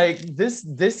know, like this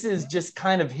is just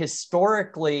kind of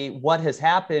historically what has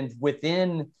happened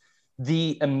within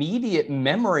the immediate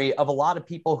memory of a lot of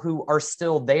people who are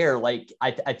still there. Like,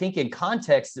 I think in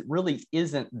context, it really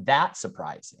isn't that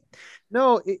surprising.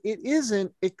 No, it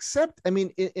isn't, except, I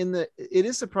mean, it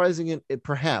is surprising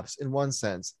perhaps in one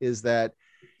sense, is that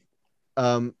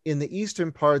in the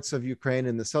eastern parts of Ukraine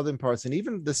and the southern parts, and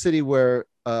even the city where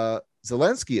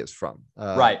Zelenskyy is from,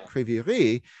 right,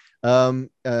 Kryvyi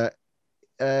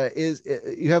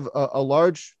you have a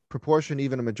large proportion,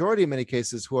 even a majority in many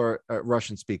cases, who are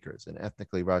Russian speakers and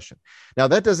ethnically Russian. Now,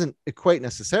 that doesn't equate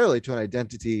necessarily to an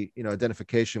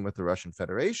identification with the Russian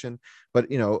Federation, but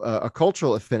a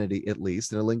cultural affinity at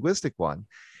least, and a linguistic one.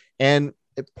 And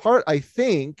part, I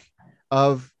think,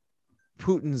 of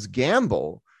Putin's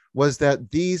gamble was that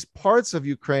these parts of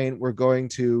Ukraine were going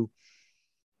to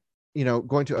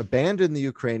abandon the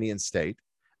Ukrainian state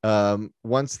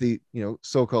once the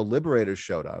so-called liberators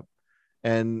showed up.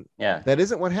 And that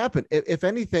isn't what happened. If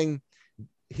anything,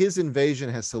 his invasion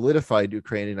has solidified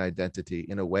Ukrainian identity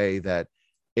in a way that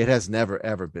it has never,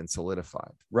 ever been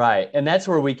solidified. Right. And that's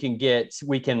where we can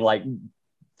like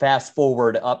fast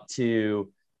forward up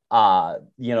to the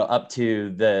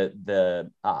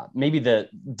maybe the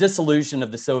dissolution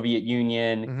of the Soviet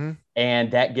Union. Mm-hmm.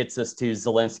 And that gets us to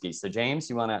Zelenskyy. So James,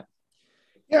 you want to?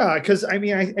 Yeah, because I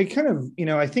mean, I kind of,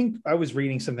 I think I was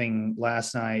reading something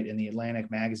last night in the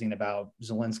Atlantic magazine about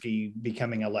Zelenskyy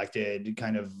becoming elected,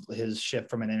 kind of his shift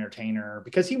from an entertainer,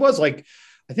 because he was like,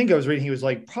 I think I was reading, he was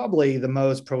like probably the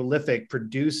most prolific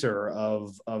producer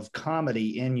of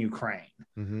comedy in Ukraine.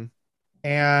 Mm-hmm.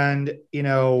 And,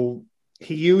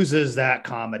 he uses that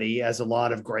comedy, as a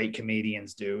lot of great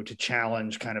comedians do, to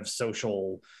challenge kind of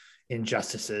social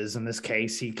injustices. In this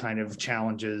case, he kind of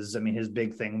challenges, his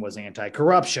big thing was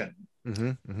anti-corruption, mm-hmm,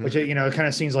 mm-hmm. which, it kind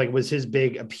of seems like was his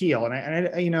big appeal.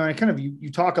 And I kind of,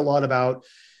 you talk a lot about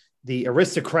the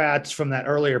aristocrats from that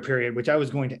earlier period, which I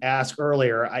was going to ask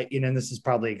earlier. And this is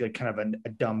probably kind of a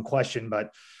dumb question,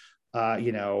 but,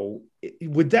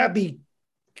 would that be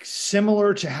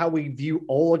similar to how we view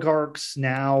oligarchs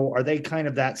now? Are they kind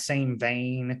of that same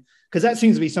vein? Because that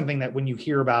seems to be something that when you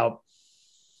hear about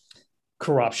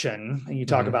corruption and you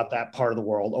talk about that part of the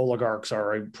world, oligarchs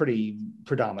are a pretty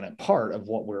predominant part of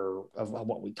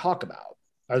what we talk about.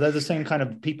 Are they the same kind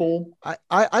of people?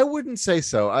 I wouldn't say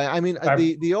so. I mean,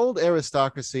 the old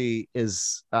aristocracy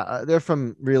is they're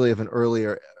from really of an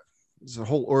earlier, there's a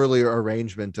whole earlier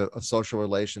arrangement of social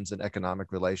relations and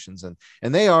economic relations, and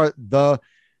they are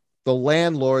the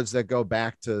landlords that go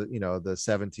back to the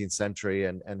 17th century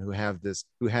and who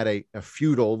had a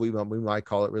feudal, we might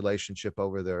call it, relationship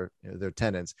over their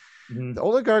tenants. Mm-hmm. The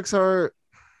oligarchs are,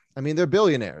 they're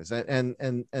billionaires, and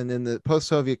in the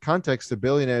post-Soviet context, they're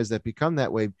billionaires that become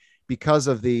that way because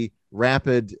of the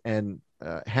rapid and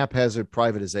haphazard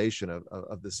privatization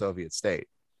of the Soviet state.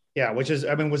 Yeah, which is,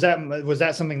 was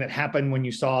that something that happened when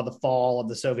you saw the fall of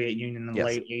the Soviet Union in the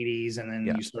late 80s, and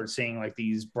then you started seeing like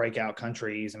these breakout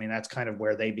countries? That's kind of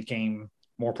where they became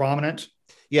more prominent.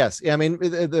 Yes, yeah.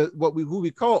 Who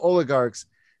we call oligarchs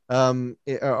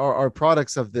are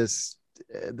products of this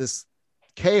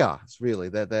chaos, really,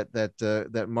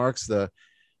 that marks the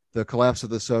collapse of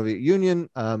the Soviet Union.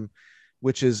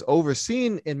 Which is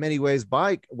overseen in many ways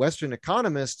by Western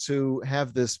economists who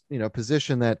have this,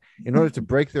 position that in order to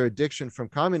break their addiction from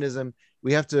communism,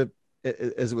 we have to,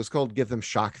 as it was called, give them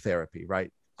shock therapy,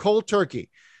 right? Cold turkey,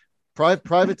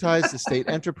 privatize the state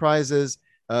enterprises,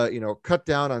 cut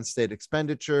down on state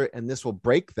expenditure, and this will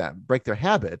break their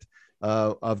habit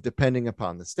of depending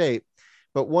upon the state.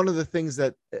 But one of the things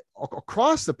that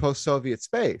across the post-Soviet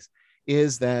space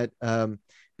is that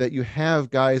you have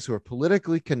guys who are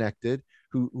politically connected,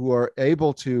 who are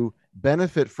able to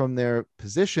benefit from their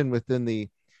position within the,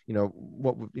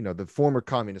 the former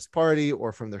Communist Party,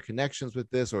 or from their connections with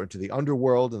this, or into the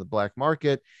underworld and the black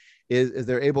market, is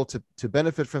they're able to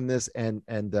benefit from this and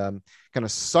kind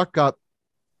of suck up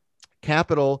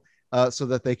capital so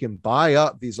that they can buy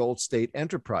up these old state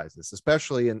enterprises,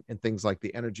 especially in things like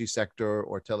the energy sector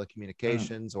or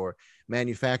telecommunications or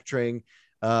manufacturing.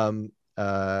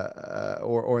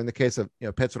 Or in the case of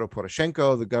Petro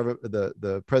Poroshenko,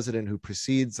 the president who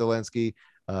precedes Zelenskyy,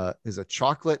 is a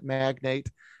chocolate magnate.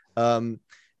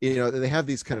 They have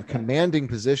these kind of commanding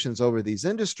positions over these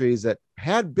industries that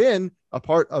had been a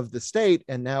part of the state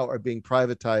and now are being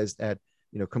privatized at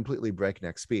completely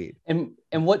breakneck speed. And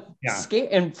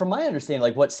from my understanding,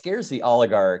 like what scares the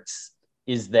oligarchs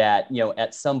is that,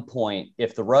 at some point,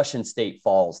 if the Russian state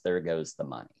falls, there goes the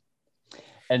money.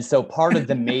 And so part of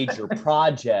the major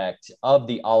project of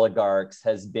the oligarchs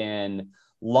has been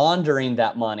laundering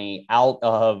that money out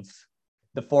of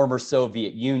the former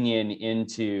Soviet Union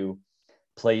into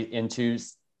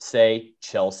say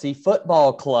Chelsea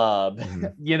Football Club,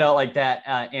 like that.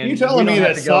 And you telling me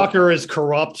that soccer is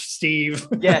corrupt, Steve?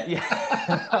 Yeah.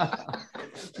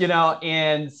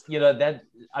 That,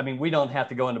 I mean, we don't have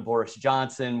to go into Boris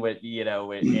Johnson with,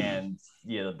 and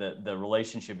the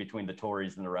relationship between the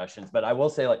Tories and the Russians. But I will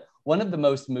say, like, one of the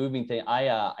most moving things,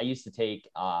 I used to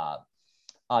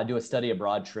do a study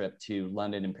abroad trip to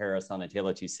London and Paris on A Tale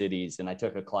of Two Cities, and I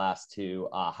took a class to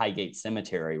Highgate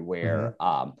Cemetery where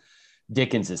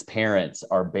Dickens's parents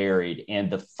are buried. And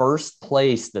the first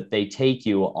place that they take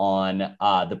you on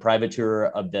the private tour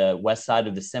of the west side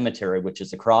of the cemetery, which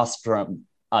is across from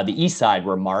the east side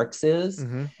where Marx is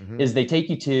they take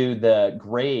you to the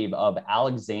grave of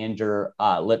Alexander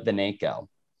Litvinenko,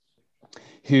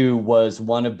 who was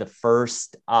one of the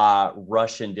first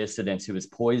Russian dissidents who was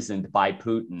poisoned by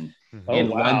Putin in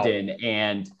London.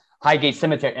 And Highgate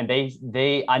Cemetery, and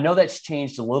they I know that's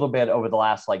changed a little bit over the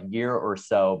last year or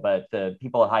so, but the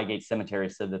people at Highgate Cemetery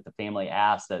said that the family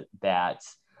asked that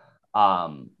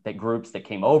groups that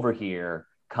came over here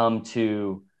come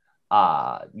to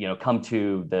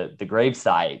the grave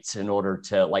sites in order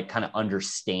to kind of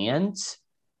understand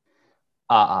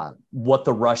what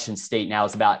the Russian state now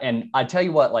is about. And I tell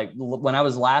you what, when I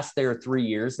was last there 3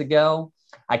 years ago,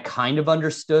 I kind of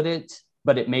understood it,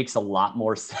 but it makes a lot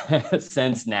more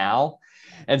sense now.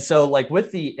 And so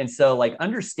understanding,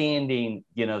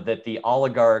 that the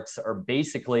oligarchs are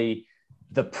basically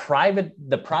the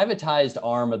privatized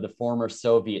arm of the former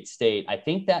Soviet state, I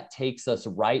think that takes us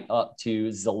right up to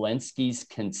Zelensky's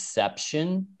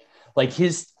conception,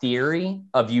 his theory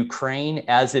of Ukraine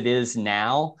as it is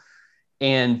now.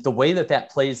 And the way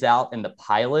that plays out in the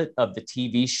pilot of the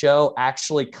TV show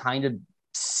actually kind of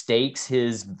stakes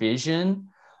his vision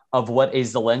of what a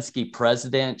Zelensky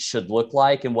president should look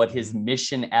like and what his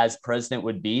mission as president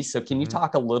would be. So can you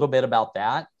talk a little bit about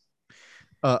that?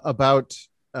 About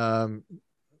the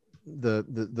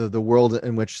world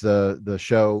in which the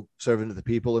show Servant of the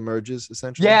People emerges,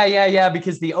 essentially. Yeah.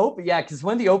 Because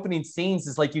one of the opening scenes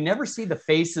is you never see the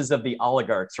faces of the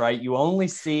oligarchs, right? You only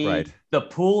see the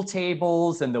pool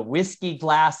tables and the whiskey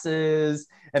glasses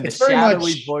and the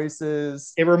shadowy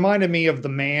voices. It reminded me of the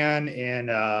man in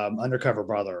Undercover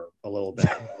Brother a little bit.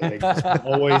 They just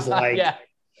always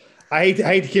I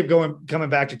hate to keep coming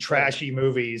back to trashy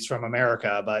movies from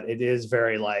America, but it is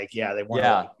very they want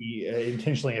to be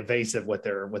intentionally evasive with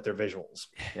their visuals.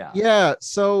 Yeah.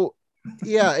 So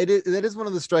that is one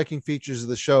of the striking features of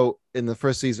the show in the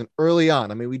first season early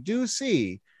on. I mean, we do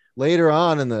see later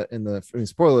on in the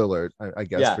spoiler alert, I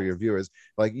guess, for your viewers,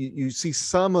 you see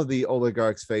some of the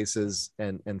oligarchs' faces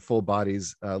and full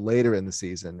bodies later in the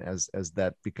season as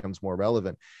that becomes more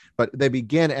relevant. But they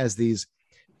begin as these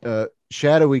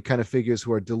shadowy kind of figures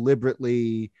who are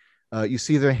deliberately, you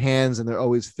see their hands and they're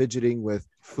always fidgeting with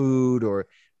food, or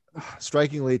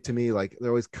strikingly to me, they're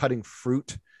always cutting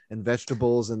fruit and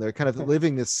vegetables, and they're kind of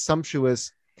living this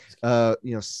sumptuous,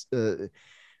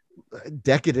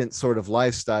 decadent sort of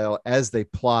lifestyle as they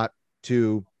plot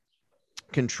to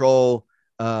control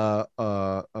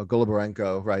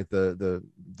Golubarenko, right?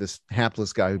 This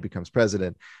hapless guy who becomes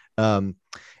president. And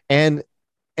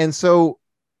so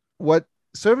what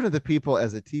Servant of the People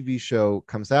as a TV show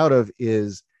comes out of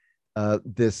is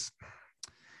this,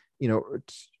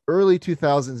 early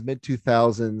 2000s, mid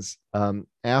 2000s,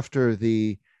 after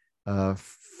the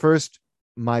first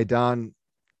Maidan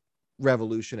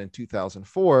revolution in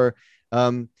 2004,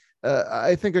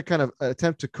 I think a kind of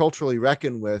attempt to culturally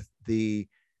reckon with the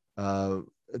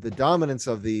dominance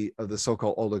of the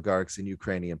so-called oligarchs in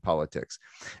Ukrainian politics,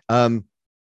 and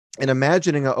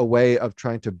imagining a way of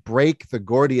trying to break the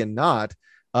Gordian knot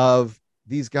of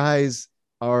these guys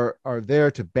are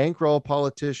there to bankroll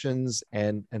politicians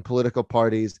and political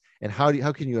parties, and how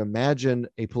can you imagine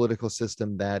a political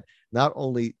system that not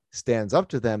only stands up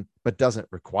to them but doesn't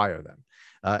require them,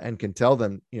 and can tell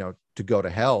them to go to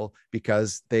hell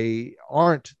because they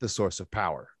aren't the source of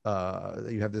power.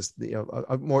 You have this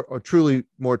a more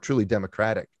truly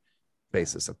democratic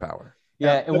basis of power.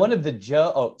 Yeah, and one of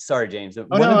the sorry, James. Oh,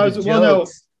 no, I was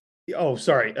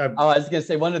sorry. I was going to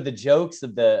say one of the jokes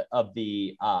of the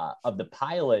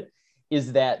pilot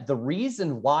is that the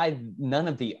reason why none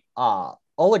of the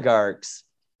oligarchs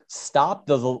stopped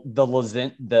the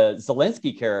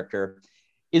Zelensky character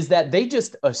is that they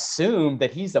just assume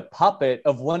that he's a puppet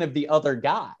of one of the other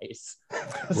guys.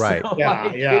 Right. So, Yeah,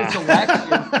 like, yeah. his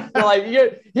election, they're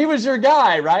like, he was your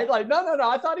guy, right? Like, no,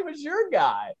 I thought he was your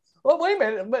guy. Well, wait a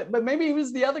minute, but maybe he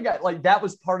was the other guy. Like, that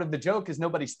was part of the joke, because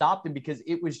nobody stopped him, because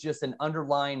it was just an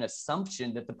underlying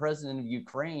assumption that the president of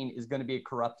Ukraine is going to be a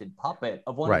corrupted puppet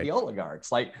of one of the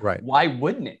oligarchs. Like, why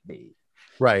wouldn't it be?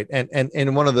 Right.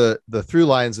 And one of the through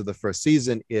lines of the first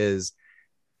season is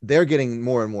they're getting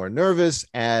more and more nervous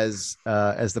as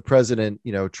the president,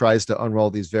 tries to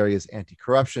unroll these various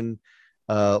anti-corruption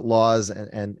laws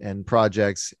and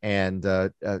projects, and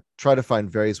try to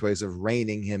find various ways of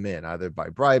reining him in, either by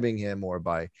bribing him or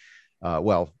by,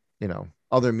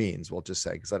 other means, we'll just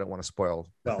say, because I don't want to spoil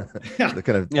the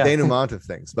kind of denouement of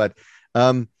things. But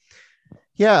I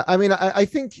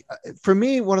think for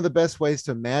me, one of the best ways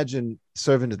to imagine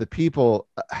servant of the people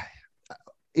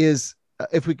is,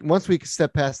 once we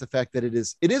step past the fact that it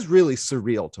is really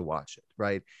surreal to watch it,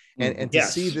 right? And to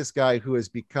see this guy who has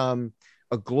become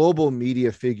a global media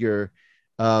figure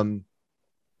in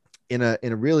a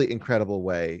really incredible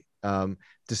way, to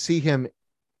see him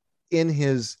in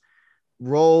his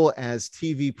role as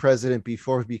TV president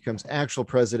before he becomes actual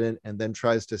president, and then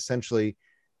tries to essentially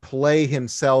play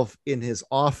himself in his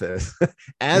office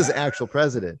as actual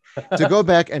president, to go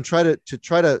back and try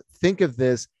to think of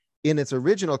this in its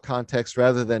original context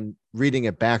rather than reading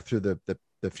it back through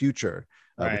the future,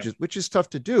 which is tough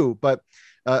to do. But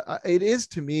it is,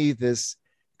 to me, this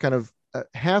kind of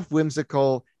half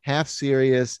whimsical, half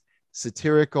serious,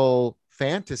 satirical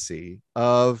fantasy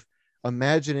of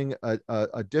imagining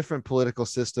a different political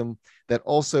system that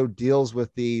also deals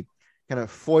with the kind of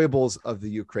foibles of the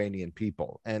Ukrainian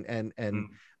people, and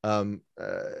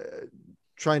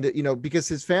trying to, because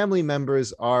his family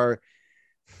members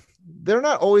they're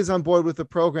not always on board with the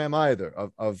program either,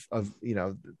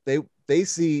 they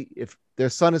see, if their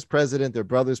son is president, their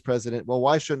brother's president, well,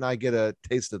 why shouldn't I get a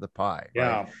taste of the pie?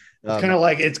 Yeah. Right? It's kind of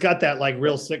like, it's got that like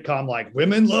real sitcom, like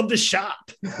women love to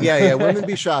shop. Yeah. Women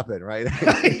be shopping, right?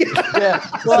 Yeah.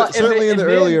 Well, certainly in the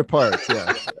earlier parts.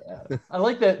 Yeah. I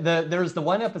like that. There's the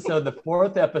one episode, the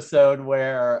fourth episode,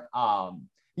 where,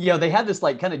 they have this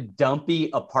like kind of dumpy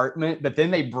apartment, but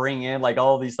then they bring in like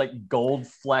all these like gold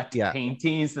flecked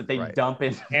paintings that they dump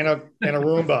in. And a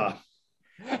Roomba.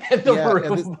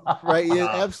 Right.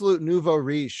 Yeah, absolute nouveau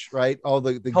riche, right? All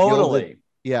the totally.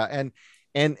 Gilded,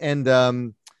 and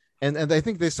I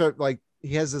think they start, like,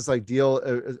 he has this like deal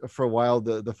for a while,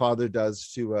 the father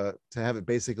does, to have it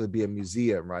basically be a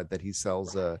museum, right, that he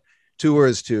sells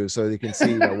tours to, so you can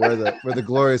see where the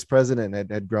glorious president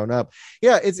had grown up.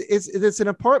 Yeah, it's an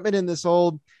apartment in this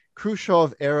old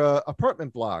Khrushchev era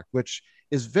apartment block, which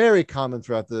is very common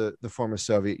throughout the former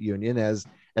Soviet Union as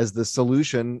the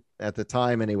solution at the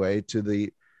time, anyway, to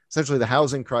essentially the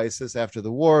housing crisis after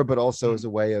the war, but also as a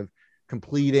way of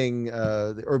completing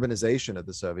the urbanization of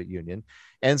the Soviet Union.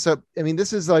 And so, I mean,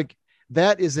 this is like,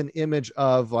 that is an image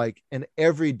of like an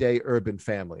everyday urban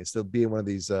family. So they'll be in one of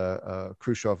these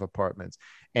Khrushchev apartments.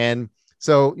 And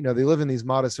so, they live in these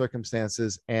modest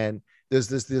circumstances. And there's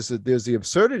the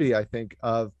absurdity, I think,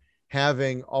 of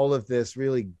having all of this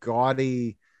really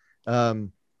gaudy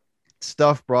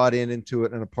stuff brought into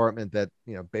an apartment that,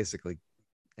 basically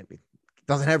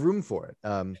doesn't have room for it.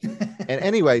 And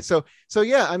anyway, so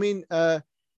yeah, I mean,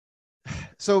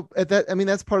 so at that, I mean,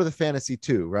 that's part of the fantasy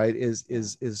too, right? Is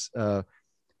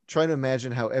trying to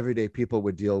imagine how everyday people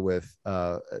would deal with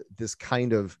this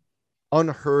kind of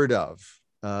unheard of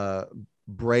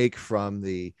break from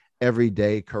the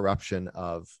everyday corruption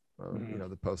of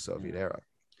the post-Soviet era.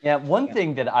 Yeah, one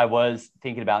thing that I was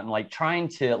thinking about and like trying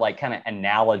to like kind of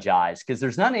analogize, because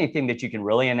there's not anything that you can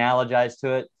really analogize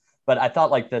to it, but I thought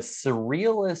like the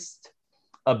surrealist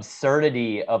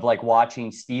absurdity of like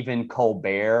watching Stephen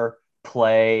Colbert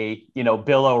play,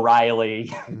 Bill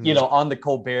O'Reilly, on the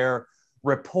Colbert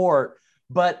Report.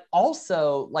 But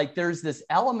also like there's this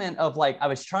element of like, I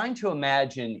was trying to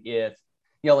imagine if,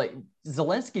 like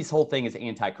Zelensky's whole thing is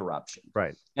anti-corruption.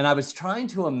 Right. And I was trying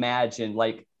to imagine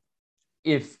like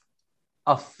if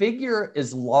a figure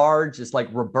as large as like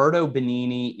Roberto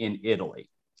Benigni in Italy,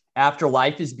 after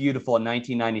Life is Beautiful in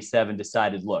 1997,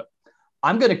 decided, look,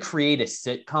 I'm going to create a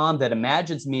sitcom that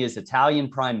imagines me as Italian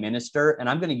prime minister, and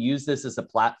I'm going to use this as a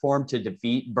platform to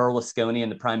defeat Berlusconi in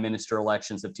the prime minister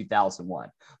elections of 2001.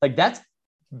 Like that's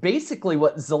basically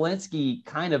what Zelensky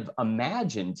kind of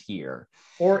imagined here.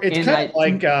 Or it's kind of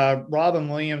like Robin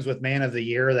Williams with Man of the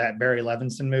Year, that Barry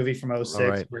Levinson movie from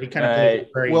 2006, where he kind of played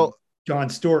very Jon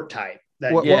Stewart type.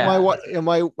 I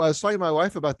was talking to my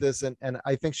wife about this, and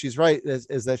I think she's right,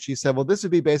 is that she said, well, this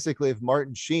would be basically if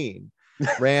Martin Sheen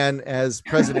ran as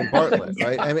President Bartlett,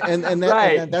 right? I mean,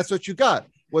 and that's what you got,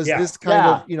 was this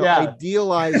kind of,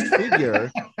 idealized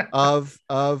figure of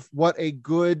what a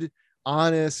good,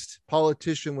 honest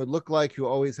politician would look like, who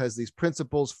always has these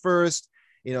principles first,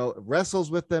 wrestles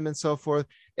with them and so forth.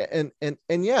 And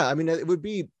yeah, I mean, it would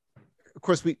be, of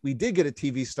course, we did get a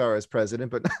TV star as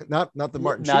president, but not the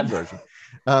Martin Sheen version.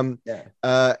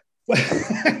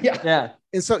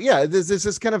 And so, there's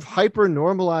this kind of hyper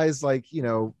normalized,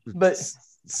 but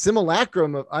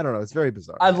simulacrum of, I don't know, it's very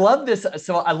bizarre. I love this.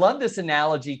 So I love this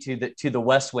analogy to the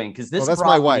West Wing, because this that's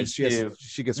my wife.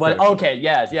 She gets credit. Okay,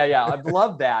 yeah. I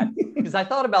love that, because I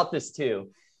thought about this too,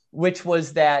 which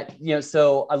was that,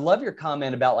 so I love your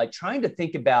comment about like trying to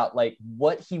think about like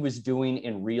what he was doing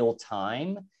in real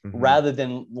time, rather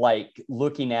than like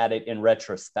looking at it in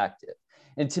retrospective.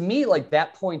 And to me, like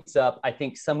that points up, I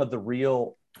think, some of the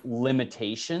real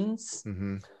limitations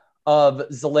of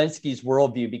Zelensky's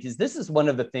worldview, because this is one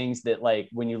of the things that, like,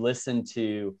 when you listen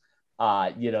to,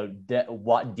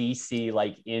 what DC,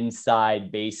 like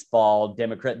inside baseball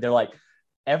Democrat, they're like,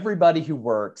 everybody who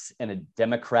works in a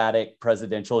Democratic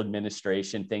presidential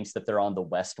administration thinks that they're on the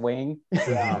West Wing,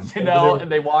 and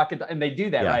they walk and they do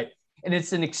that, right? And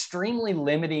it's an extremely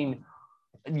limiting,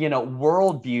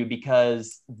 worldview,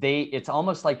 because it's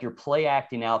almost like you're play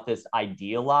acting out this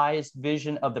idealized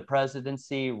vision of the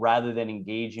presidency, rather than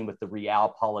engaging with the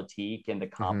realpolitik and the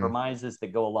compromises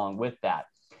that go along with that.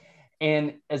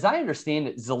 And as I understand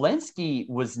it, Zelensky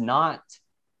was not,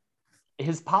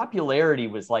 his popularity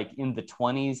was like in the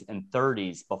 20s and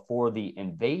 30s before the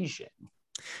invasion.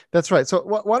 That's right. So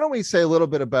why don't we say a little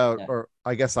bit about, or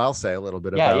I guess I'll say a little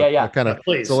bit about kind of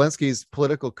Zelensky's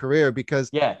political career, because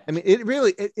I mean,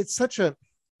 it's such a,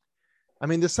 I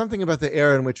mean, there's something about the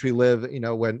era in which we live,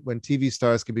 when TV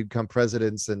stars can become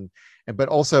presidents, but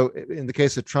also in the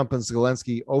case of Trump and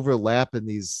Zelensky, overlap in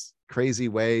these crazy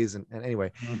ways. And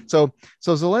anyway, so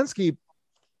Zelensky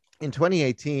in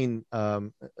 2018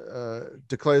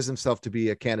 declares himself to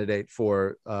be a candidate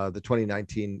for the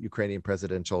 2019 Ukrainian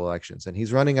presidential elections. And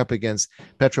he's running up against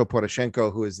Petro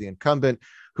Poroshenko, who is the incumbent,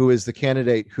 who is the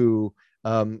candidate who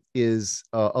is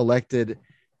elected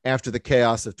after the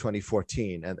chaos of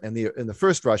 2014 and the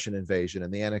first Russian invasion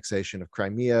and the annexation of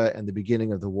Crimea and the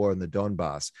beginning of the war in the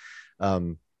Donbass.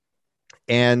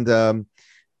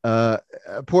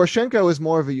 Poroshenko is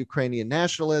more of a Ukrainian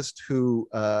nationalist who,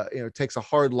 takes a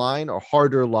hard line or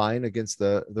harder line against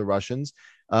the Russians.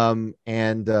 For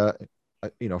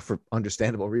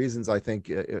understandable reasons, I think,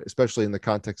 especially in the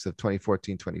context of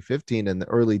 2014, 2015 and the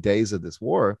early days of this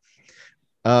war.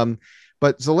 But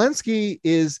Zelensky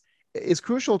is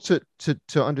crucial to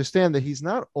understand that he's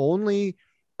not only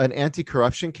an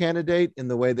anti-corruption candidate in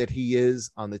the way that he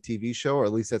is on the TV show, or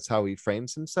at least that's how he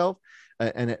frames himself.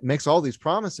 And it makes all these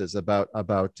promises about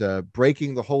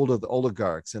breaking the hold of the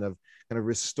oligarchs and of kind of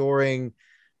restoring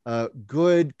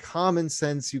good common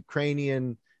sense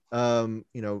Ukrainian,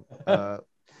 sort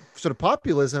of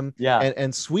populism,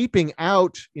 and sweeping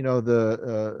out,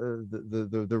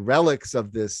 the relics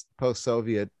of this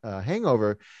post-Soviet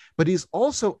hangover. But he's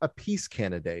also a peace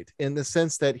candidate in the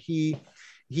sense that he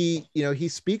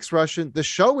speaks Russian. The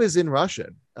show is in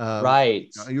Russian, right?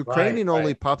 Ukrainian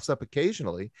only pops up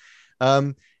occasionally,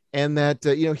 and that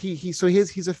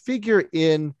he's a figure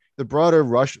in the broader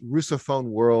Russophone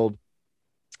world,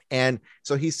 and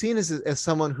so he's seen as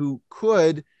someone who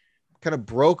could kind of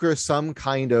broker some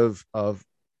kind of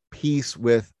peace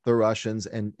with the Russians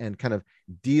and kind of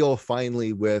deal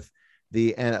finally with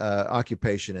the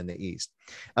occupation in the East,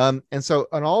 and so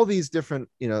on all these different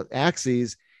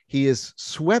axes, he is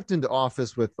swept into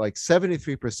office with like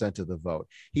 73% of the vote.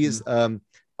 He is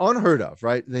unheard of,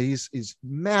 right? He's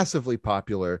massively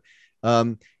popular.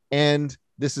 And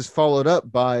this is followed up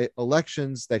by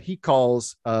elections that he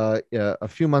calls a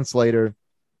few months later.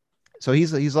 So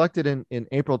he's elected in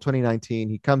April 2019.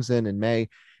 He comes in May,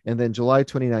 and then July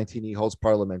 2019, he holds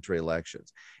parliamentary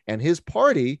elections. And his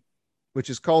party, which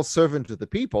is called Servant of the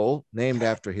People, named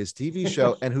after his TV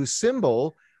show, and whose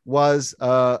symbol was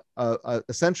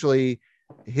essentially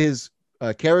his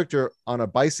character on a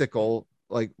bicycle,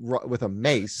 like with a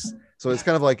mace. So it's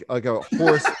kind of like a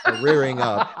horse rearing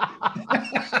up,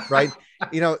 right?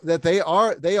 That they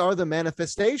are the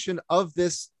manifestation of the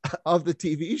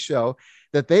TV show,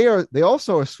 that they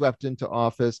also are swept into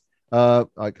office.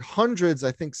 Like hundreds,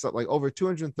 I think, like over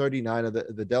 239 of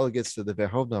the delegates to the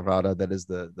Verkhovna Rada, that is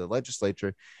the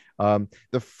legislature.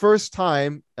 The first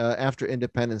time after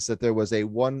independence that there was a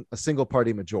single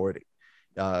party majority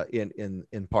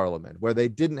in parliament, where they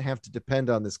didn't have to depend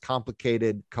on this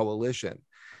complicated coalition.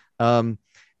 And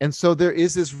so there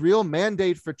is this real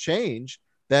mandate for change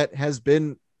that has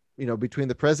been between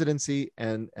the presidency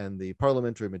and the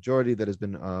parliamentary majority that has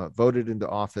been voted into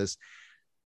office.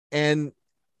 And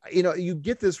you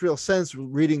get this real sense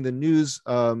reading the news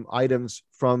items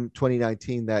from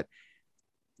 2019 that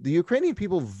the Ukrainian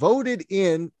people voted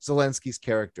in Zelensky's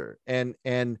character, and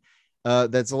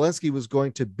that Zelensky was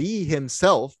going to be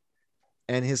himself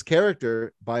and his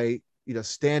character by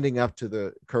standing up to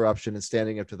the corruption and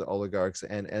standing up to the oligarchs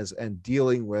and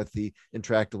dealing with the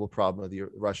intractable problem of the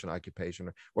Russian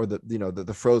occupation or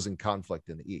the frozen conflict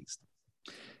in the East.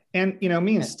 And,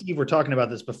 me and Steve were talking about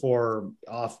this before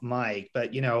off mic,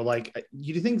 but, you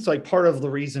think it's like part of the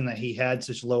reason that he had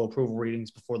such low approval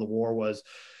ratings before the war was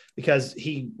because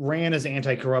he ran as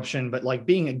anti-corruption, but like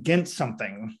being against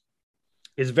something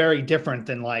is very different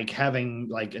than like having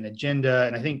like an agenda.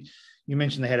 And I think you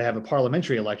mentioned they had to have a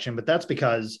parliamentary election, but that's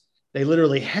because they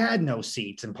literally had no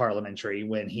seats in parliamentary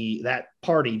when that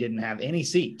party didn't have any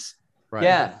seats. Right.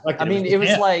 Yeah. I mean, it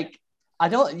was like,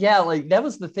 that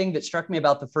was the thing that struck me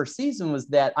about the first season was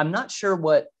that I'm not sure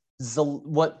what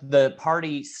the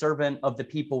party servant of the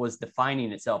people was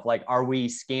defining itself. Like, are we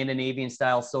Scandinavian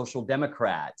style social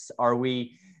democrats? Are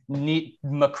we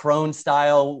Macron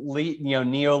style,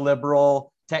 neoliberal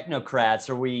technocrats?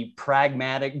 Are we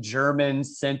pragmatic German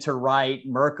center-right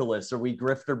Merkelists? Are we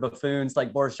grifter buffoons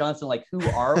like Boris Johnson? Like, who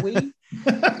are we?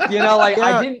 I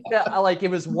didn't like, it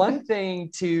was one thing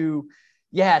to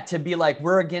be like,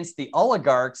 we're against the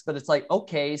oligarchs, but it's like,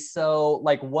 okay, so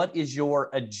like, what is your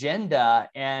agenda?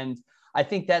 And I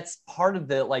think that's part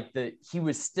of he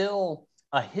was still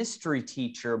a history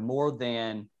teacher more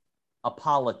than a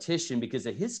politician, because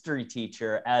a history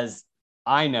teacher, as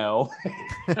I know,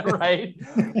 right,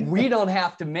 we don't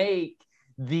have to make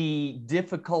the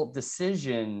difficult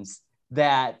decisions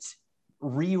that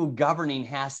real governing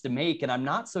has to make. And I'm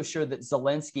not so sure that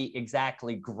Zelensky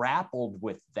exactly grappled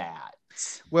with that.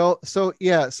 Well, so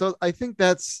I think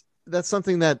that's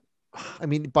something that, I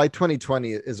mean, by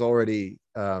 2020 is already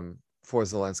for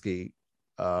Zelensky,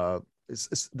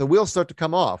 the wheels start to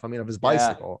come off. I mean, of his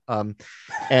bicycle,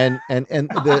 and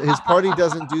his party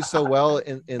doesn't do so well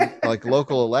in like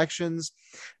local elections,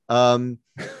 and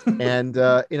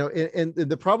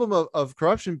the problem of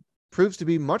corruption proves to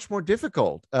be much more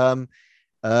difficult, and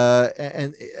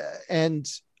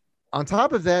on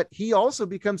top of that, he also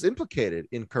becomes implicated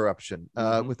in corruption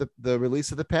with the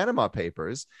release of the Panama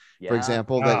Papers, for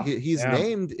example, that he's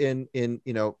named in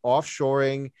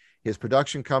offshoring his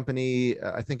production company,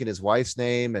 I think in his wife's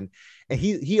name. And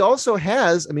he also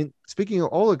has, I mean, speaking of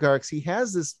oligarchs, he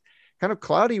has this kind of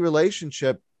cloudy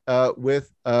relationship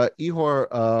with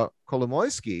Ihor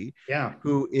Kolomoisky,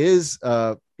 who is,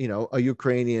 a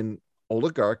Ukrainian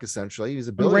oligarch, essentially. He's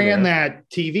a billionaire. Who ran that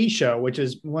TV show, which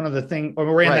is one of the things, or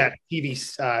ran that TV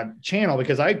channel,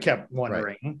 because I kept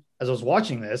wondering as I was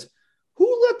watching this,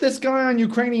 who let this guy on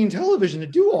Ukrainian television to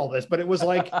do all this? But it was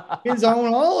like his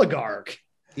own oligarch.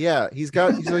 Yeah, he's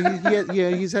got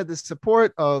he's had the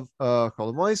support of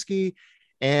Kolomoisky,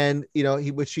 and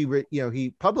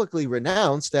he publicly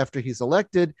renounced after he's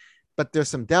elected, but there's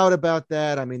some doubt about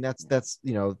that. I mean,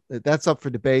 that's up for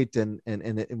debate, and I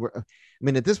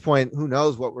mean, at this point, who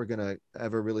knows what we're gonna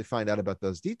ever really find out about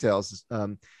those details.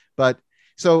 But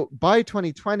so by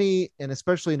 2020 and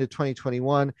especially into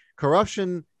 2021,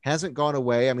 corruption hasn't gone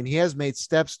away. I mean, he has made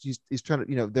steps. He's trying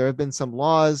to, there have been some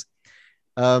laws.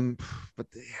 But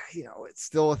it's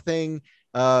still a thing.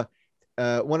 One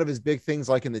of his big things,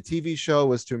 like in the TV show,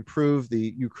 was to improve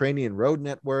the Ukrainian road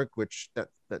network, which that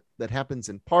happens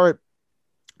in part.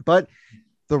 But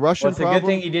the Russian it's a good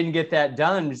thing he didn't get that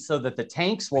done, so that the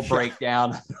tanks will break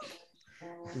down.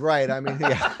 Right. I mean,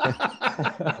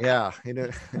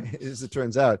 as it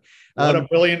turns out. What a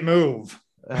brilliant move.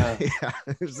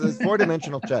 It's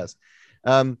four-dimensional chess.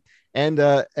 And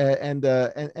trying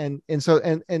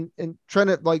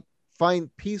to like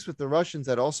find peace with the Russians,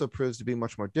 that also proves to be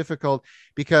much more difficult,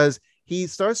 because he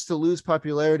starts to lose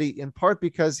popularity in part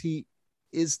because he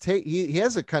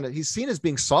has a kind of, he's seen as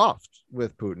being soft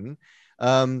with Putin,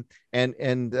 and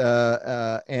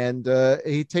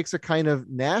he takes a kind of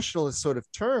nationalist sort of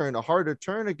turn, a harder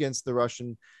turn against the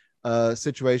Russian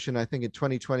situation, I think in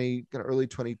 2020, kind of early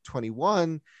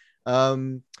 2021.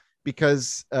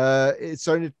 Because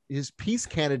his peace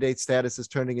candidate status is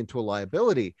turning into a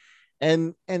liability,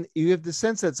 and you have the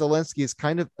sense that Zelensky is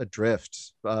kind of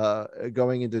adrift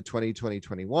going into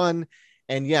 2021.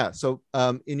 And so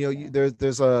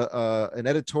there's an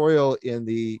editorial in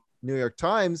the New York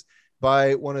Times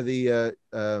by one of the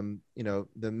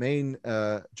the main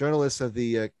journalists of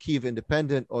the Kyiv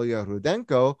Independent, Olya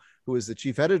Rudenko, who is the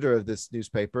chief editor of this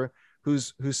newspaper, who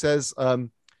says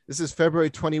This is February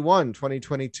 21,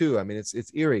 2022. I mean,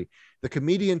 it's eerie. The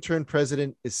comedian turned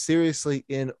president is seriously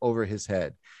in over his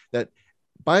head. That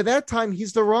by that time,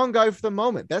 he's the wrong guy for the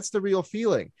moment. That's the real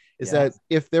feeling, is that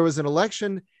if there was an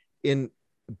election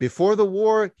before the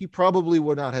war, he probably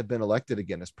would not have been elected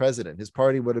again as president. His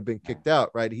party would have been kicked out,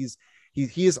 right? He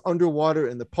is underwater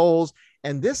in the polls.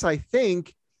 And this, I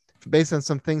think, based on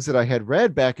some things that I had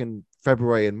read back in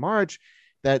February and March,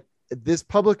 that this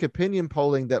public opinion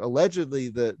polling that allegedly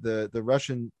the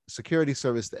Russian security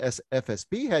service, the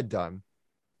FSB, had done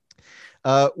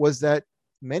was that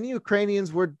many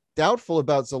Ukrainians were doubtful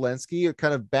about Zelensky, or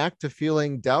kind of back to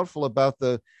feeling doubtful about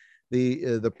the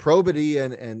probity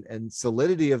and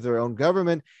solidity of their own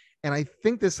government. And I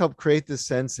think this helped create this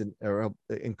sense or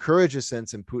encourage a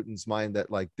sense in Putin's mind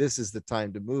that like this is the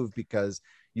time to move because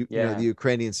you know the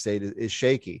Ukrainian state is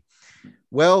shaky.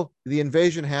 Well, the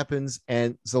invasion happens,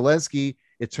 and Zelensky,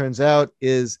 it turns out,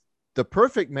 is the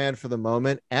perfect man for the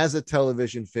moment as a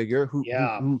television figure who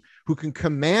can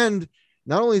command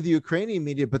not only the Ukrainian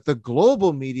media but the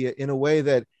global media in a way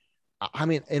that, I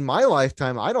mean, in my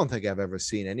lifetime, I don't think I've ever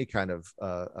seen any kind of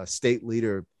a state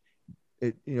leader,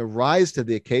 rise to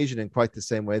the occasion in quite the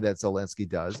same way that Zelensky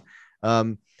does.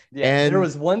 And there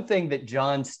was one thing that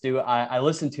Jon Stewart, I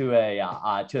listened to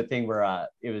a thing where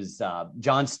it was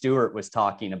Jon Stewart was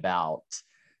talking about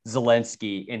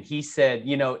Zelensky, and he said,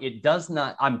 it does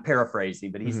not, I'm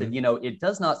paraphrasing, but he said, it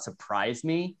does not surprise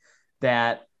me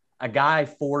that a guy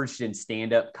forged in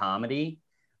stand-up comedy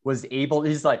was able,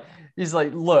 he's like,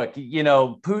 look,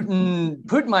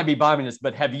 Putin might be bombing us,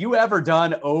 but have you ever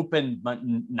done open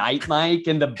night mic?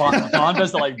 And the bomb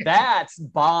was like, that's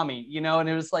bombing, and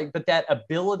it was like, but that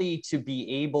ability to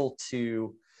be able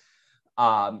to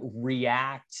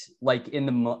react, like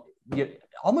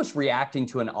almost reacting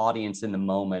to an audience in the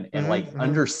moment and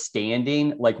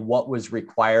understanding like what was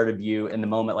required of you in the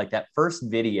moment, like that first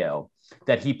video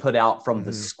that he put out from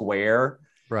the square,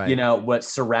 right? What's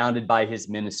surrounded by his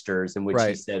ministers, in which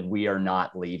he said, "We are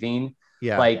not leaving."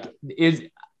 Yeah, like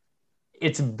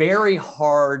it's very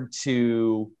hard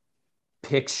to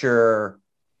picture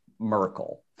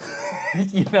Merkel,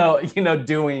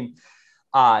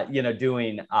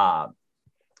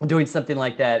 doing something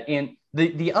like that. And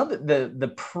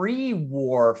the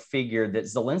pre-war figure that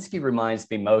Zelensky reminds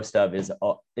me most of is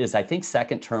I think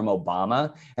second term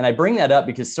Obama. And I bring that up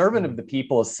because Servant of the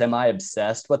People is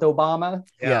semi-obsessed with Obama.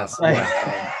 Yes.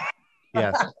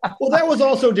 Yes. Well, that was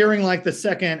also during like the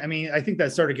second, I mean, I think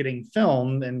that started getting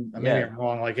filmed, and maybe I'm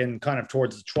wrong, like in kind of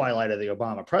towards the twilight of the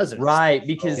Obama presidency. Right.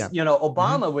 Because,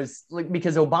 Obama was like,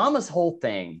 because Obama's whole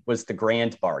thing was the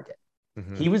grand bargain.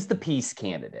 He was the peace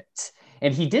candidate.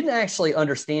 And he didn't actually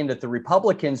understand that the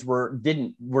Republicans were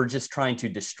just trying to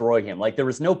destroy him. Like there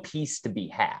was no peace to be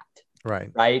had.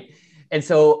 Right. Right. And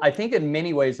so I think in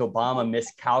many ways, Obama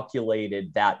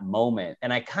miscalculated that moment.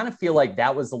 And I kind of feel like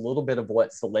that was a little bit of what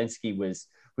Zelensky was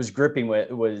gripping with,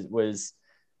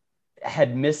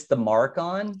 had missed the mark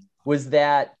on, was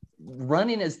that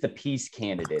running as the peace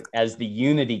candidate, as the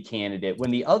unity candidate,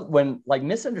 when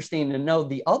misunderstanding, no,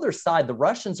 the other side, the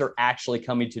Russians are actually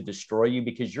coming to destroy you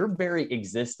because your very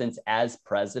existence as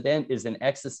president is an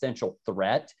existential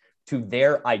threat to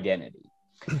their identity.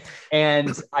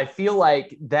 And I feel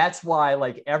like that's why,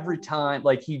 like every time,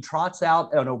 like he trots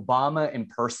out an Obama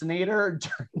impersonator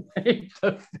during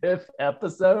the 5th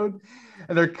episode,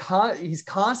 and he's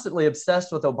constantly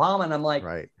obsessed with Obama. And I'm like,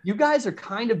 you guys are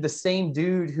kind of the same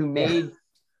dude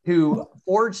who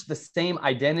forged the same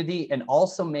identity and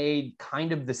also made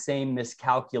kind of the same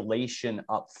miscalculation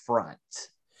up front.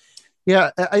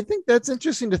 Yeah, I think that's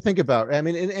interesting to think about. I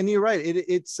mean, and you're right.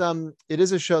 It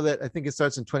is a show that I think it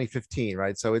starts in 2015,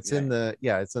 right? So it's in the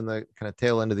kind of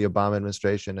tail end of the Obama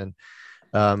administration, and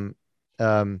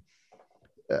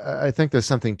I think there's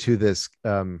something to this.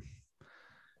 I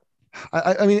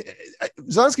mean,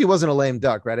 Zelensky wasn't a lame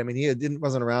duck, right? I mean, he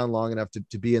wasn't around long enough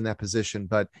to be in that position,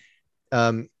 but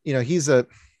it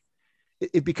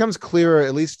becomes clearer,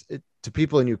 at least to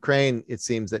people in Ukraine, it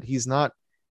seems that he's not.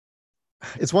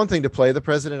 It's one thing to play the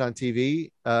president on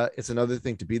TV. It's another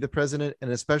thing to be the president, and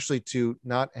especially to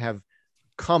not have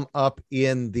come up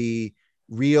in the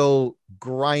real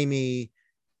grimy,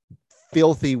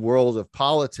 filthy world of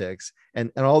politics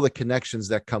and all the connections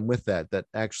that come with that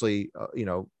actually,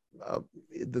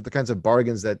 the kinds of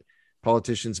bargains that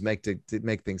politicians make to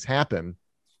make things happen.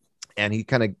 And he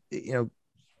kind of,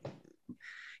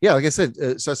 like I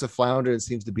said, starts to flounder and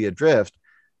seems to be adrift.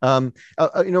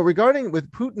 Regarding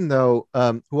with Putin, though,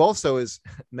 who also is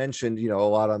mentioned, a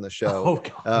lot on the show.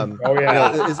 Oh,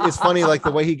 yeah. It's funny, like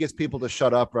the way he gets people to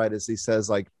shut up, right? As he says,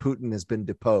 like, Putin has been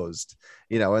deposed,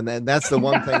 and then that's the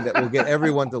one thing that will get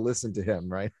everyone to listen to him,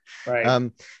 right?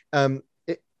 Right.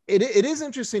 It is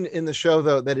interesting in the show,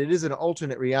 though, that it is an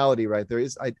alternate reality, right? There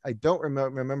is, I don't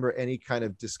remember any kind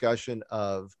of discussion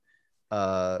of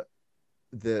the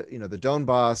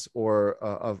Donbass or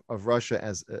of Russia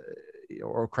as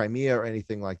or Crimea or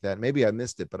anything like that. Maybe I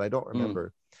missed it, but I don't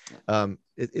remember.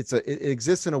 It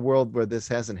exists in a world where this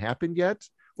hasn't happened yet,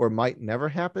 or might never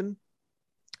happen.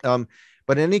 But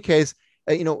in any case,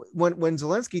 when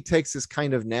Zelensky takes this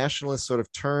kind of nationalist sort of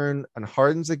turn and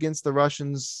hardens against the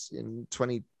Russians in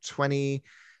 2020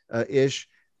 ish,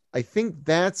 I think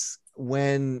that's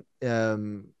when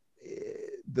the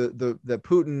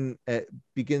Putin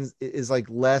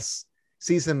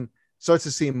starts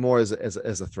to see him more as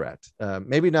a threat.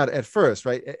 Maybe not at first,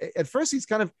 right? At first, he's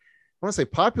kind of, I want to say,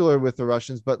 popular with the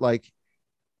Russians, but like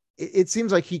it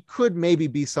seems like he could maybe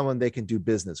be someone they can do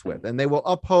business with, and they will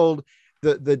uphold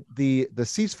the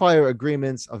ceasefire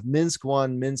agreements of Minsk I,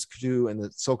 Minsk II, and the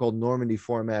so-called Normandy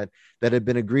format that had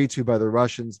been agreed to by the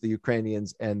Russians, the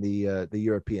Ukrainians, and the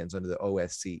Europeans under the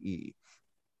OSCE.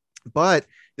 But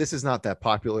this is not that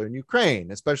popular in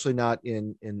Ukraine, especially not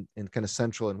in kind of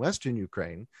central and western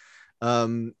Ukraine.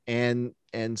 And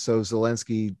so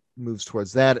Zelensky moves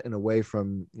towards that and away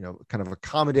from, kind of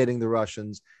accommodating the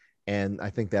Russians. And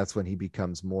I think that's when he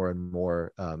becomes more and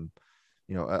more, a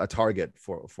target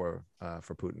for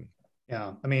Putin.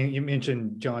 Yeah. I mean, you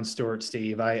mentioned Jon Stewart,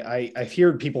 Steve. I've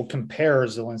heard people compare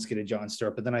Zelensky to Jon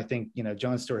Stewart, but then I think,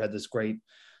 Jon Stewart had this great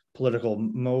political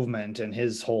movement, and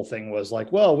his whole thing was like,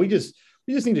 well, we just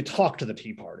need to talk to the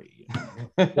Tea Party,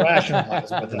 rationalize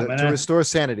with them, to restore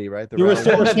sanity, right? To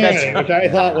restore sanity, which I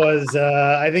thought was,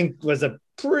 was a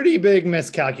pretty big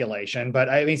miscalculation. But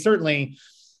I mean, certainly,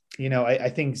 I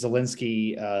think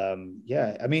Zelensky,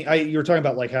 you were talking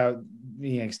about like how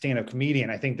being a stand-up comedian.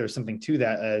 I think there's something to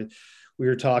that. We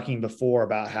were talking before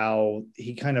about how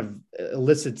he kind of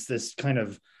elicits this kind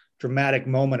of dramatic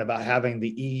moment about having the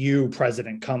EU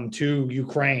president come to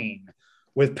Ukraine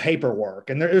with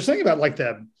paperwork. And there's something about like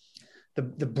the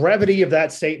brevity of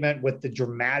that statement with the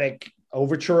dramatic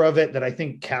overture of it that I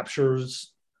think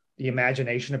captures the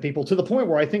imagination of people, to the point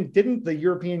where I think, didn't the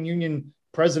European Union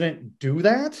president do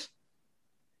that?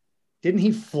 Didn't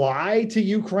he fly to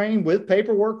Ukraine with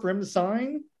paperwork for him to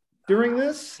sign during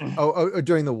this? Oh,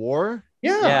 during the war?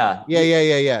 Yeah.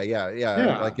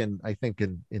 Like I think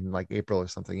in like April or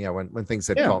something. Yeah, when things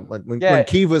had calmed, when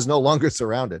Kyiv was no longer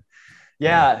surrounded.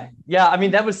 Yeah. I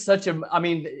mean, that was such a. I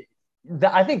mean,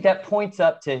 I think that points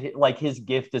up to like his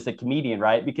gift as a comedian,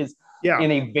 right? Because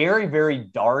in a very, very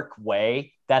dark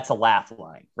way, that's a laugh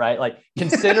line, right? Like,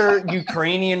 consider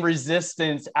Ukrainian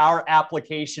resistance, our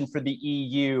application for the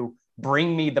EU.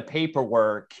 Bring me the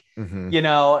paperwork,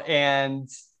 and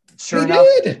sure enough,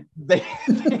 they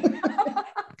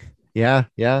Yeah.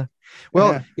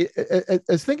 Well, I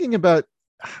was thinking about,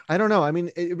 I don't know. I mean,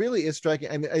 it really is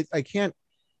striking. I mean, I can't,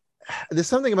 there's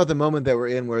something about the moment that we're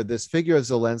in where this figure of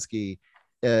Zelensky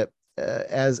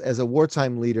as a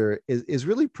wartime leader is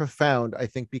really profound, I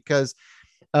think, because,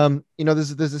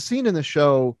 there's a scene in the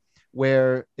show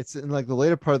where it's in like the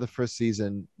later part of the first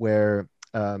season where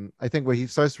I think where he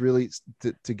starts really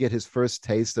to get his first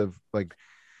taste of like,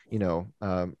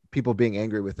 people being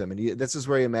angry with him. And this is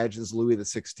where he imagines Louis the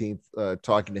 16th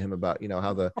talking to him about,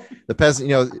 how the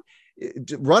peasant,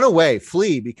 run away,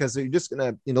 flee, because you're just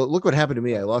going to, look what happened to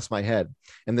me. I lost my head.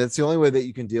 And that's the only way that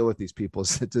you can deal with these people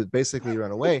is to basically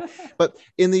run away. But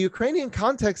in the Ukrainian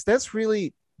context, that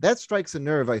strikes a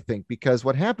nerve, I think, because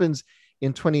what happens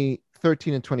in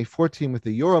 2013 and 2014 with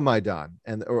the Euromaidan,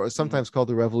 or sometimes called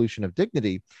the Revolution of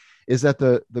Dignity, is that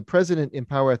the president in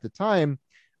power at the time,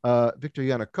 Viktor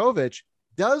Yanukovych,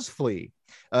 does flee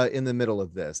in the middle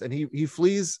of this, and he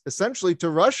flees essentially to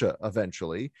Russia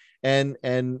eventually, and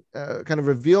kind of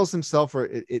reveals himself, or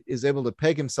is able to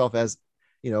peg himself as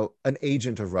an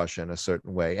agent of Russia in a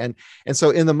certain way, and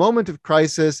so in the moment of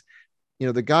crisis,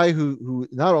 the guy who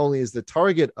not only is the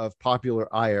target of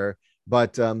popular ire,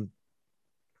 but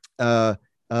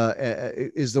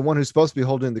is the one who's supposed to be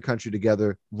holding the country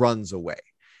together, runs away.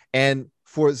 And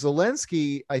for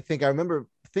Zelensky, I think I remember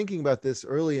thinking about this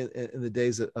early in the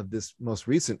days of this most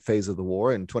recent phase of the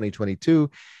war in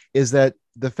 2022, is that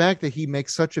the fact that he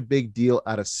makes such a big deal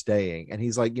out of staying, and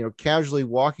he's like, casually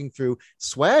walking through,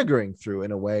 swaggering through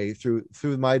in a way through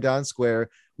Maidan Square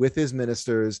with his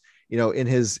ministers, in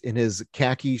his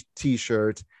khaki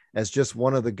t-shirt as just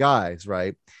one of the guys,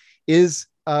 right, is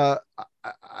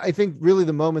I think really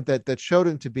the moment that showed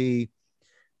him to be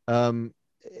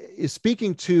is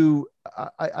speaking to,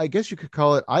 I guess you could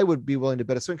call it, I would be willing to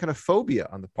bet, a certain kind of phobia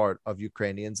on the part of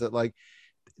Ukrainians, that like,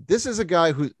 this is a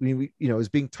guy who, is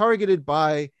being targeted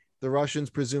by the Russians,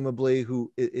 presumably,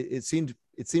 who it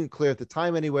seemed clear at the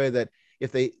time anyway, that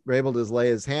if they were able to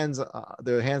lay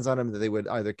their hands on him, that they would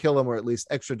either kill him or at least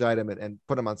extradite him and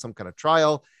put him on some kind of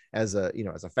trial as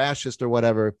a fascist or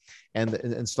whatever, and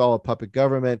install a puppet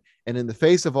government. And in the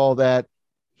face of all that,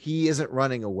 he isn't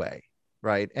running away.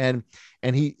 Right. And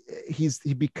he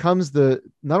becomes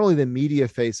not only the media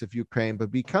face of Ukraine,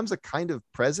 but becomes a kind of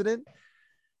president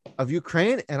of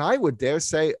Ukraine. And I would dare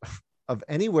say of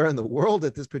anywhere in the world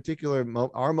at this particular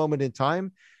our moment in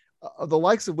time, the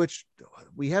likes of which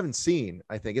we haven't seen.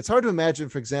 I think it's hard to imagine,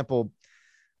 for example,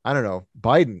 I don't know,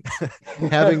 Biden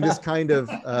having this kind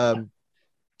of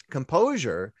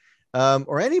composure,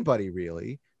 or anybody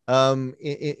really,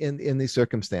 in these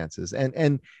circumstances.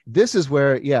 And this is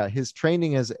where, his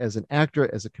training as an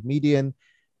actor, as a comedian,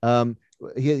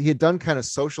 he had done kind of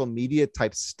social media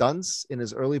type stunts in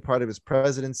his early part of his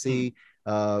presidency,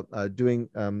 doing,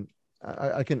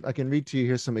 I can read to you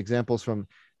here some examples from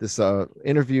this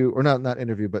interview, or not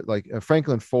interview, but like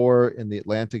Franklin Foer in The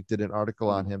Atlantic did an article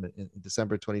on him in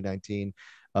December 2019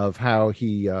 of how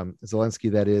he,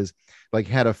 Zelenskyy, that is, like,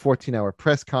 had a 14-hour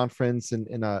press conference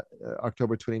in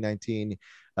October 2019.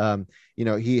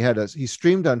 He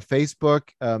streamed on Facebook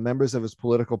members of his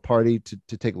political party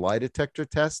to take lie detector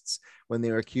tests when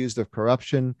they were accused of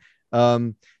corruption.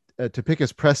 To pick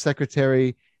his press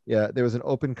secretary, there was an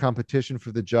open competition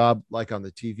for the job, like on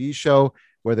the TV show,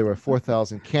 where there were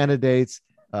 4,000 candidates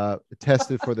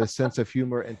tested for their sense of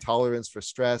humor and tolerance for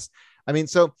stress. I mean,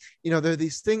 so, there are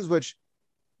these things which,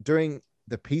 during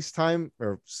the peacetime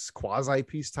or quasi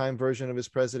peacetime version of his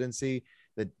presidency,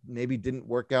 that maybe didn't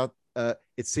work out.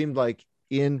 It seemed like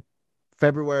in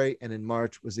February and in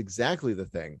March was exactly the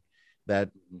thing that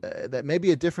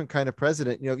maybe a different kind of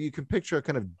president, you can picture a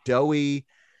kind of doughy,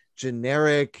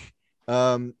 generic,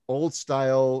 old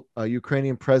style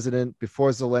Ukrainian president before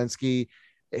Zelenskyy.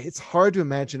 It's hard to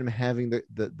imagine him having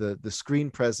the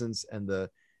screen presence and the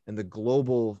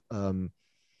global,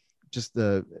 just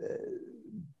the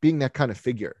being that kind of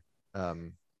figure.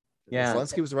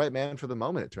 Zelenskyy was the right man for the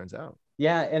moment, it turns out.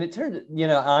 Yeah, and it turned,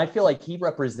 I feel like he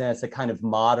represents a kind of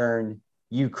modern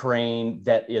Ukraine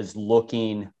that is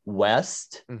looking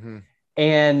west. Mm-hmm.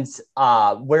 And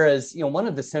whereas, one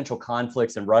of the central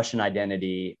conflicts in Russian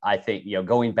identity, I think,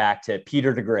 going back to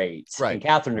Peter the Great and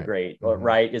Catherine the Great, Mm-hmm.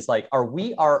 right, is like, are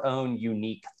we our own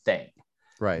unique thing?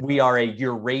 Right. We are a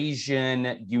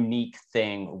Eurasian unique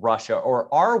thing, Russia,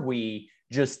 or are we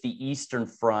just the Eastern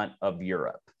Front of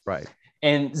Europe? Right.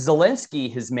 And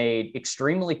Zelenskyy has made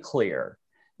extremely clear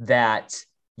that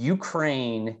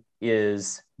Ukraine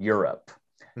is Europe.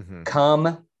 Mm-hmm.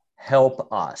 Come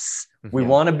help us. Mm-hmm. We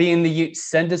want to be in the,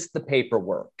 send us the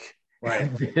paperwork. Right.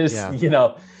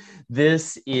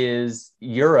 This is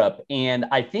Europe. And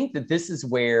I think that this is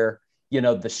where,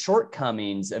 the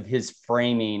shortcomings of his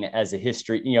framing as a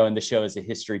history, in the show as a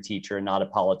history teacher and not a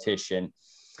politician.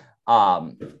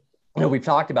 We've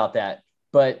talked about that,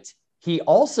 but he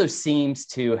also seems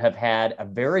to have had a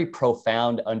very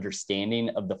profound understanding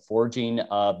of the forging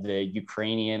of the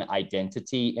Ukrainian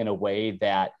identity in a way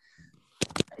that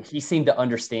he seemed to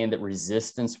understand that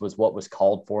resistance was what was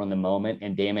called for in the moment.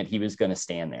 And damn it, he was going to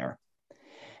stand there.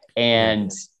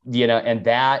 And, and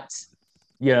that,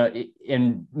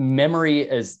 in memory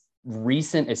as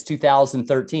recent as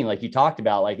 2013, like you talked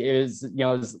about, like it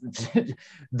was,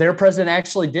 their president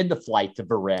actually did the flight to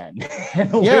Behrendt.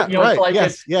 Exactly.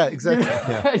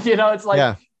 It's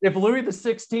like if Louis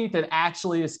XVI had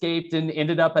actually escaped and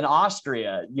ended up in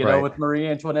Austria, with Marie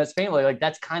Antoinette's family, like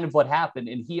that's kind of what happened.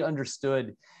 And he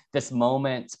understood this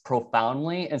moment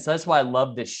profoundly. And so that's why I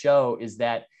love this show, is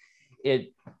that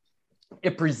it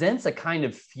presents a kind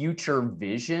of future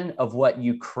vision of what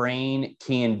Ukraine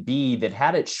can be that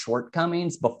had its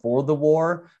shortcomings before the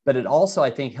war, but it also, I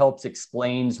think, helps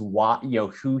explains why,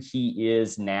 who he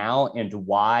is now and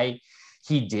why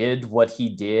he did what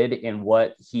he did and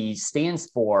what he stands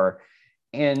for.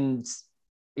 And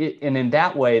in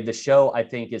that way, the show, I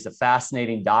think, is a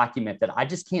fascinating document that I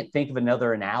just can't think of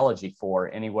another analogy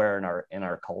for anywhere in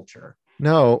our culture.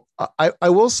 No, I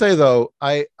will say, though,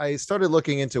 I started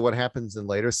looking into what happens in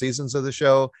later seasons of the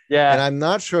show. Yeah. And I'm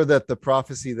not sure that the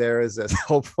prophecy there is as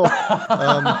hopeful.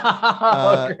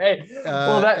 Okay.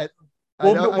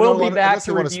 We'll be back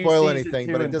to want to spoil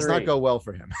anything, but it does not go well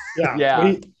for him.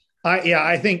 Yeah.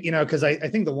 I think, because I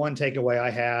think the one takeaway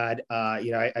I had,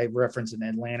 I referenced an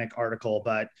Atlantic article,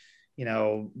 but,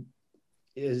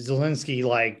 Zelensky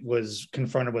like was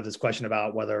confronted with this question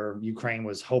about whether Ukraine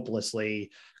was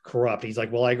hopelessly corrupt. He's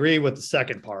like, well, I agree with the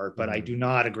second part, but I do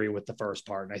not agree with the first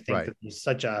part. And I think that there's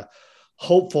such a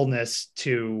hopefulness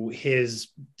to his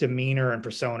demeanor and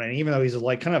persona. And even though he's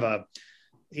like kind of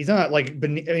he's not like, I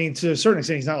mean, to a certain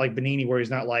extent, he's not like Benigni, where he's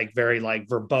not like very like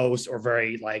verbose or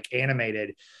very like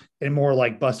animated, and more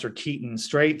like Buster Keaton,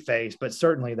 straight face, but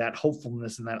certainly that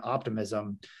hopefulness and that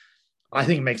optimism, I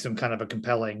think, makes him kind of a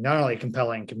compelling, not only a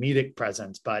compelling comedic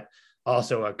presence, but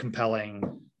also a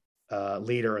compelling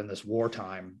leader in this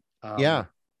wartime. Yeah.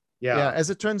 As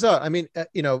it turns out, I mean,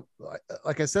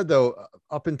 like I said, though,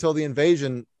 up until the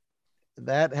invasion,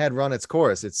 that had run its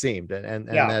course, it seemed, and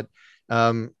that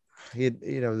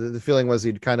the feeling was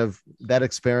that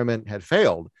experiment had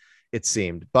failed, it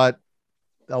seemed. But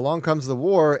along comes the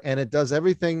war, and it does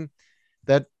everything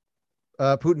that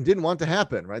Putin didn't want to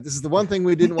happen, right? This is the one thing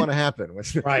we didn't want to happen,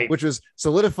 which was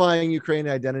solidifying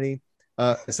Ukrainian identity,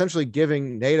 essentially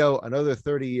giving NATO another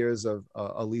 30 years of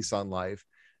a lease on life,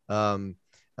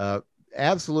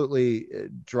 absolutely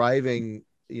driving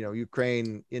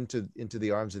Ukraine into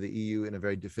the arms of the EU in a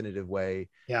very definitive way.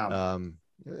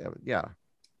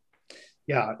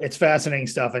 It's fascinating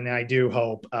stuff, and I do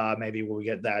hope maybe we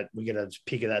get a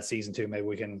peek of that season 2. Maybe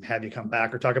we can have you come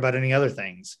back or talk about any other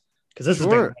things, because this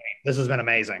has been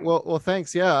amazing. Well,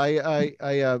 thanks. Yeah,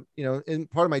 I in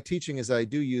part of my teaching is I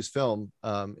do use film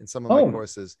in some of my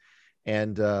courses,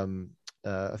 and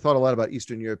I thought a lot about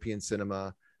Eastern European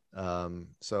cinema.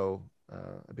 So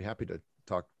I'd be happy to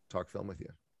talk film with you.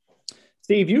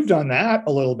 Steve, you've done that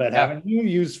a little bit, haven't you?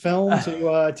 Used film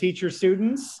to teach your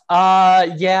students?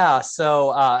 Yeah.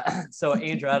 So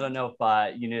Andrew, I don't know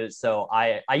if you knew. So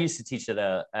I used to teach at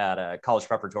a college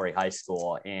preparatory high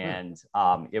school, and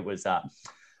it was a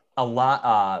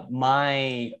lot.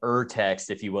 My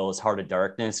text, if you will, is Heart of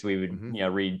Darkness. We would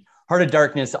read Heart of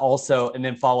Darkness also, and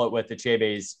then follow it with the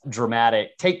Chebe's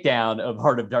dramatic takedown of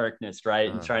Heart of Darkness, right?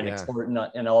 And trying to explore it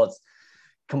in all its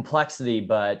complexity,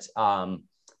 but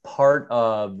part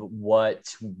of what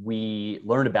we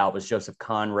learned about was Joseph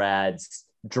Conrad's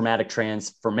dramatic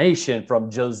transformation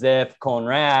from Joseph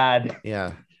Conrad,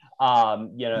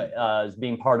 as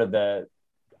being part of the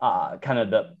kind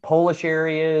of the Polish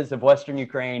areas of Western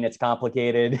Ukraine. It's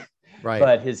complicated, right?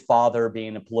 But his father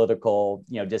being a political,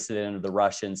 dissident of the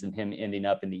Russians, and him ending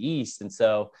up in the East. And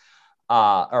so,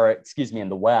 in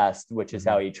the West, which is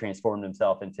how he transformed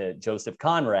himself into Joseph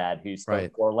Conrad, who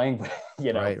spoke four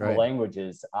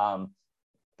languages.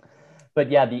 But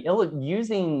yeah,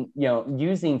 using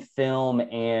film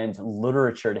and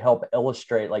literature to help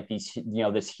illustrate like these,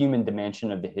 this human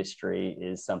dimension of the history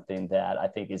is something that I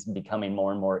think is becoming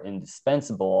more and more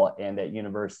indispensable, and that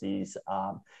universities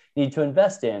need to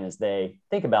invest in as they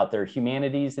think about their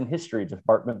humanities and history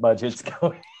department budgets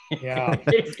going.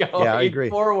 I agree.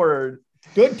 Forward.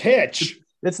 Good pitch.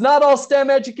 It's not all STEM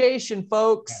education,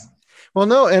 folks. Well,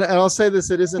 no, and I'll say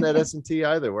this: it isn't at S&T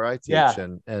either, where I teach,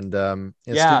 and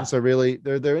students are really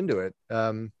they're into it.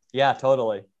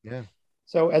 Totally. Yeah.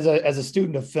 So, as a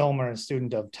student of film or a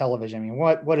student of television, I mean,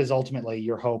 what is ultimately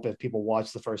your hope if people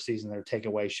watch the first season? Their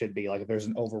takeaway should be like, if there's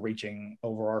an overarching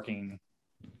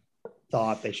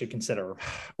thought they should consider.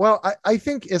 Well, I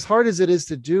think, as hard as it is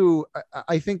to do,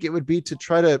 I think it would be to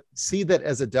try to see that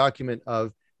as a document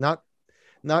of not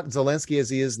Zelensky as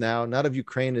he is now, not of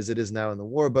Ukraine as it is now in the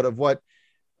war, but of what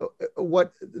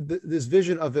this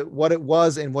vision of it, what it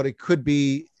was and what it could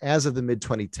be as of the mid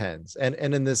 2010s, and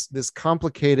in this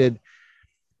complicated,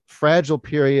 fragile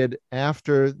period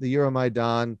after the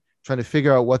Euromaidan, trying to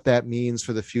figure out what that means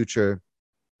for the future.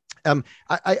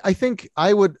 I think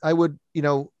I would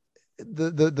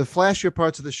the flashier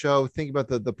parts of the show, think about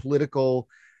the political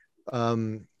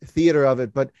theater of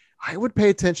it, but I would pay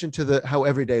attention to how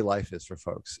everyday life is for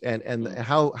folks, and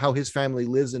how his family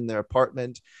lives in their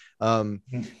apartment, how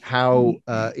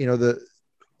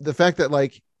the fact that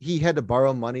like he had to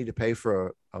borrow money to pay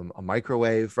for a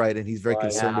microwave, right? And he's very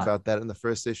concerned about that in the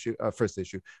first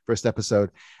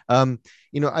episode.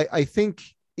 I think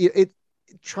it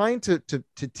trying to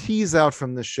tease out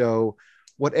from the show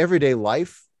what everyday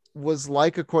life was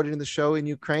like according to the show in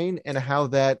Ukraine, and how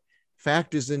that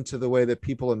factors into the way that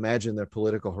people imagine their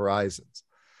political horizons.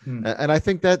 And I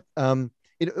think that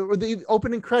the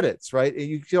opening credits, right?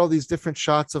 You get all these different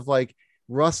shots of like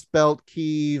Rust Belt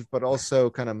Kyiv, but also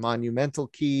kind of monumental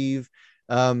Kyiv,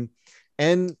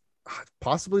 and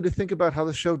possibly to think about how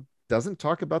the show doesn't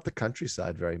talk about the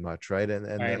countryside very much, right?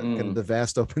 And the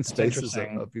vast open spaces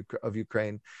of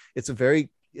Ukraine. It's a very,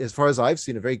 as far as I've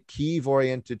seen, a very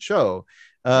Kyiv-oriented show.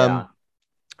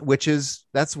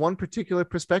 that's one particular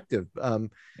perspective.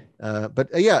 But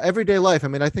yeah, everyday life. I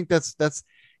mean, I think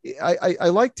I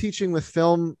like teaching with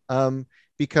film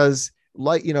because,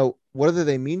 like, whether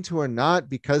they mean to or not,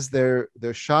 because they're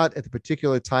shot at the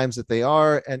particular times that they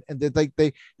are, and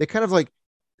they kind of like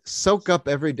soak up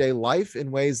everyday life in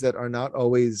ways that are not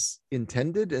always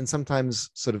intended and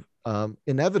sometimes sort of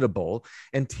inevitable.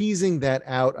 And teasing that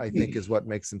out, I think, is what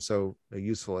makes them so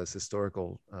useful as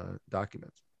historical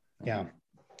documents. Yeah.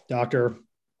 Doctor,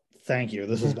 thank you.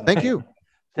 This has been thank you.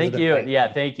 Thank you.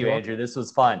 Yeah, thank you, Andrew. This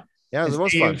was fun. Yeah, it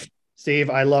was fun. Steve,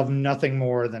 I love nothing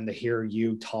more than to hear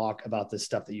you talk about this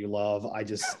stuff that you love. I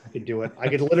could do it. I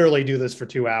could literally do this for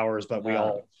 2 hours, but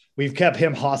we've kept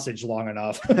him hostage long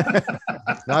enough.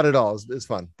 Not at all. It's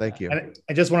fun. Thank you. And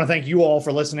I just want to thank you all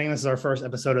for listening. This is our first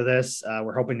episode of this.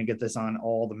 We're hoping to get this on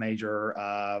all the major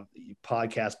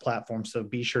podcast platforms. So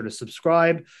be sure to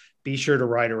subscribe. Be sure to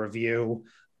write a review.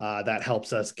 That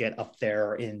helps us get up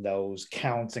there in those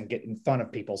counts and get in front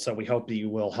of people. So we hope that you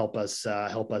will help us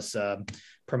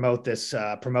promote this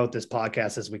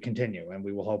podcast as we continue, and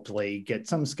we will hopefully get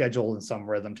some schedule and some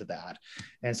rhythm to that.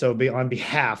 And so, on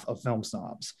behalf of Film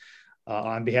Snobs,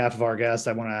 on behalf of our guests,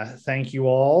 I want to thank you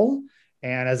all.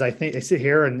 And as I sit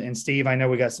here, and Steve, I know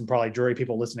we got some probably jury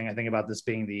people listening. I think about this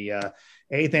being the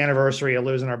 8th anniversary of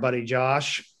losing our buddy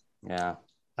Josh. Yeah.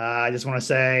 I just want to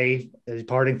say, as a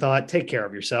parting thought, take care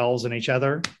of yourselves and each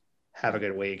other. Have a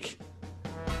good week.